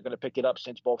channels are going to pick it up,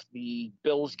 since both the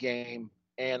Bills game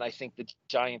and I think the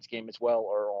Giants game as well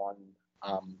are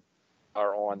on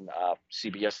are on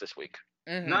CBS this week.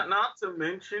 Mm-hmm. Not to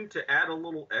mention, to add a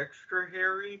little extra,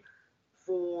 Harry,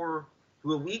 for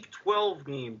the Week 12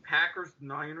 game,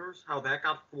 Packers-Niners, how that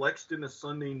got flexed into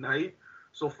Sunday night.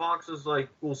 So Fox is like,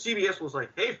 well, CBS was like,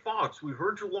 hey, Fox, we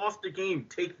heard you lost the game.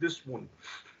 Take this one.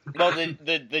 Well,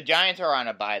 the Giants are on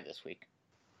a bye this week.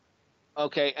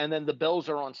 Okay, and then the Bills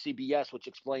are on CBS, which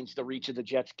explains the reach of the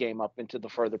Jets game up into the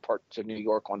further parts of New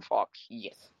York on Fox.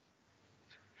 Yes.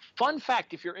 Fun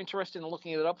fact, if you're interested in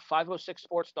looking it up,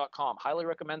 506sports.com. Highly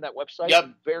recommend that website.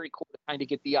 Yep. Very cool to kind of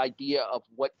get the idea of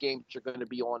what games are going to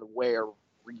be on where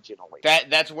regionally.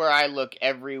 That's where I look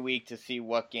every week to see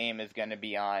what game is going to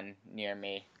be on near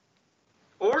me.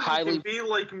 Or you can be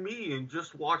like me and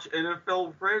just watch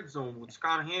NFL Red Zone with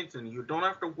Scott Hanson. You don't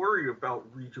have to worry about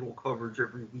regional coverage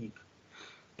every week.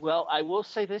 Well, I will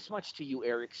say this much to you,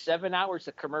 Eric. 7 hours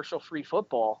of commercial-free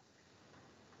football.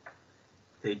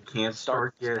 They can't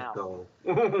start yet, though.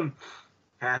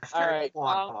 Hashtag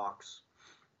Quadbox.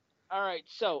 All right,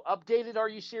 so updated Are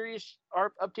You Serious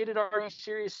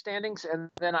standings, and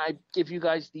then I give you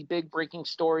guys the big breaking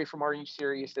story from Are You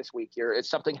Serious this week here. It's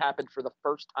something happened for the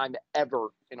first time ever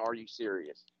in Are You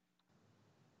Serious.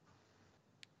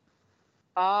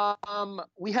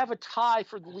 We have a tie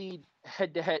for the lead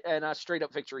head-to-head and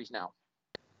straight-up victories now.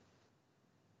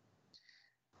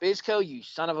 Bizco, you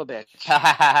son of a bitch.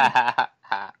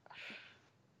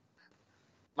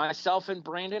 Myself and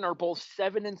Brandon are both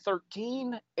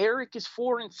 7-13. Eric is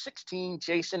 4-16.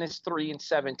 Jason is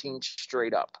 3-17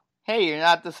 straight up. Hey, you're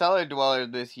not the cellar dweller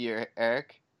this year,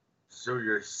 Eric. So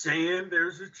you're saying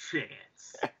there's a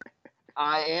chance.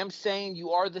 I am saying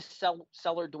you are the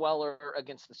cellar dweller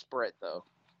against the spread, though.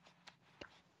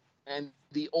 And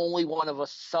the only one of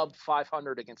us sub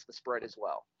 500 against the spread as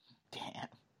well. Damn.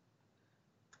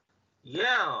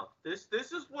 Yeah, this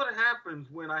is what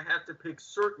happens when I have to pick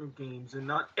certain games and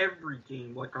not every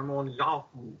game like I'm on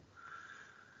Yahoo.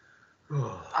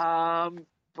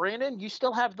 Brandon, you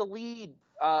still have the lead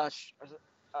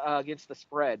against the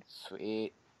spread.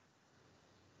 Sweet.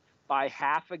 By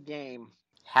half a game.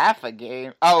 Half a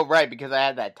game? Oh, right, because I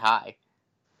had that tie.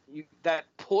 That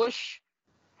push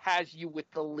has you with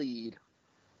the lead.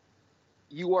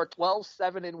 You are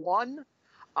 12-7-1.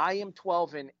 I am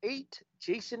 12-8.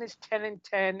 Jason is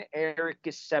 10-10. Eric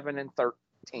is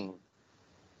 7-13.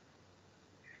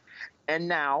 And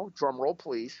now, drum roll,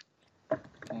 please.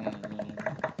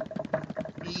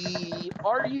 The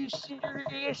Are You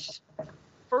Serious?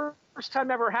 First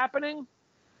time ever happening.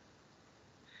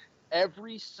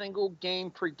 Every single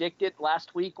game predicted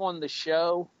last week on the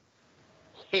show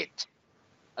hit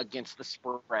against the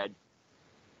spread.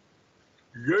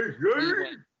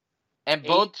 Yeah. And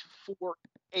both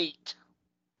 8-4-8.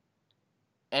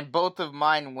 And both of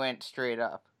mine went straight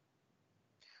up.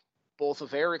 Both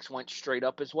of Eric's went straight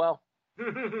up as well.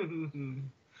 We're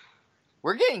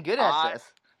getting good at this.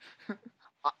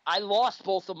 I lost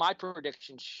both of my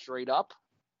predictions straight up,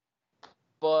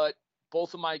 but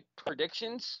both of my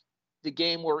predictions, the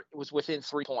game was within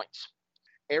 3 points.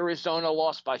 Arizona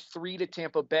lost by 3 to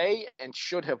Tampa Bay and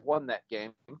should have won that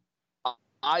game.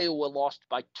 Iowa lost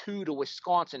by 2 to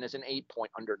Wisconsin as an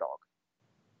 8-point underdog.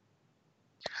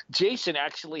 Jason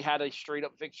actually had a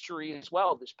straight-up victory as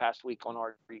well this past week on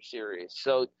our series.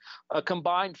 So a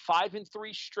combined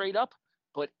 5-3 straight up,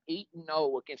 but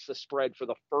 8-0 against the spread for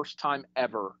the first time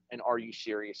ever in Are You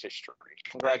Serious history.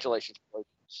 Congratulations, boys.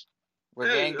 We're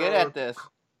getting good at this.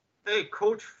 Hey,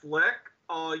 Coach Fleck,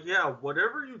 yeah,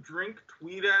 whatever you drink,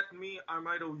 tweet at me. I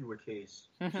might owe you a case.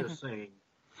 Just saying.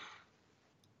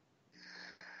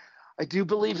 I do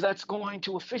believe that's going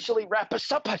to officially wrap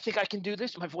us up. I think I can do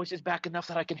this. My voice is back enough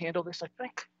that I can handle this, I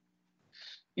think.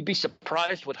 You'd be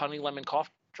surprised what honey lemon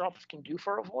cough drops can do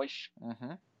for a voice.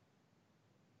 Mm-hmm.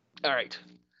 All right.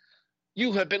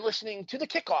 You have been listening to the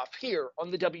Kickoff here on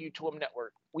the W2M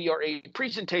Network. We are a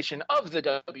presentation of the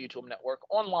W2M Network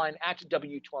online at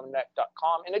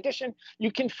W2Mnet.com. In addition,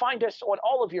 you can find us on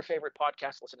all of your favorite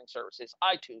podcast listening services,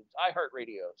 iTunes,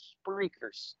 iHeartRadio,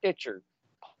 Spreaker, Stitcher,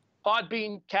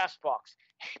 Podbean, CastBox.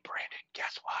 Hey, Brandon,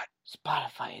 guess what?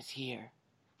 Spotify is here.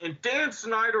 And Dan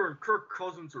Snyder and Kirk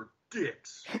Cousins are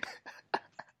dicks.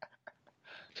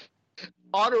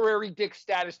 Honorary dick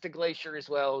status to Glacier as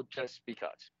well, just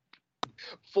because.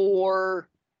 For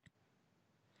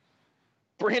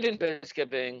Brandon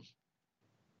Biskobing,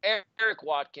 Erik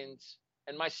Watkins,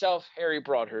 and myself, Harry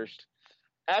Broadhurst,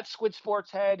 at Squid Sports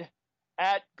Head,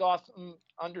 at Gotham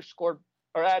 _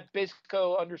 or at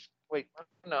Bisco _ wait,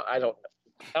 no, I don't know.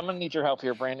 I'm going to need your help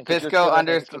here, Brandon. Bisco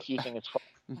 _ confusing as fuck.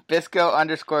 Bisco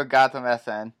 _ Gotham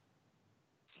SN.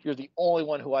 You're the only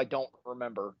one who I don't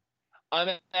remember. I'm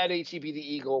at ATB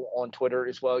the Eagle on Twitter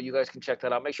as well. You guys can check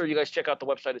that out. Make sure you guys check out the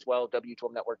website as well,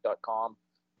 W2MNetwork.com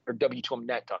or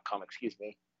W2MNet.com, excuse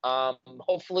me.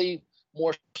 Hopefully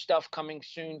more stuff coming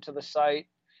soon to the site.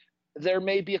 There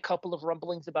may be a couple of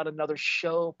rumblings about another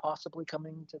show possibly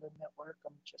coming to the network.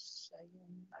 I'm just saying.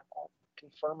 I won't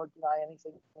confirm or deny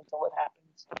anything until it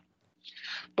happens.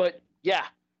 But yeah,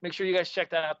 make sure you guys check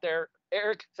that out there.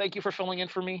 Erik, thank you for filling in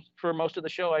for me for most of the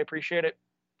show. I appreciate it.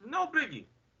 No biggie.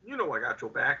 You know I got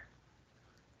your back.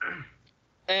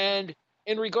 And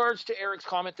in regards to Erik's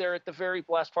comment there at the very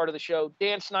last part of the show,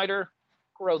 Dan Snyder,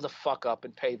 grow the fuck up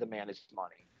and pay the man his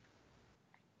money.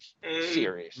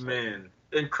 Seriously. Man.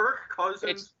 And Kirk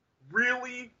Cousins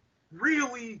really,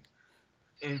 really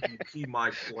MVP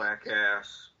my black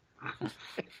ass.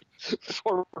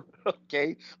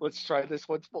 Okay, let's try this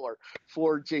once more.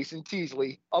 For Jason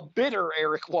Teasley, a bitter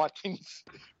Erik Watkins,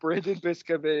 Brandon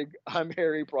Biskobing, I'm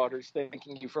Harry Broadhurst.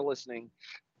 Thanking you for listening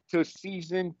to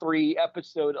Season 3,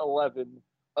 Episode 11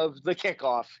 of The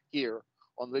Kickoff here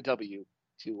on the W2M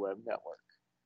Network.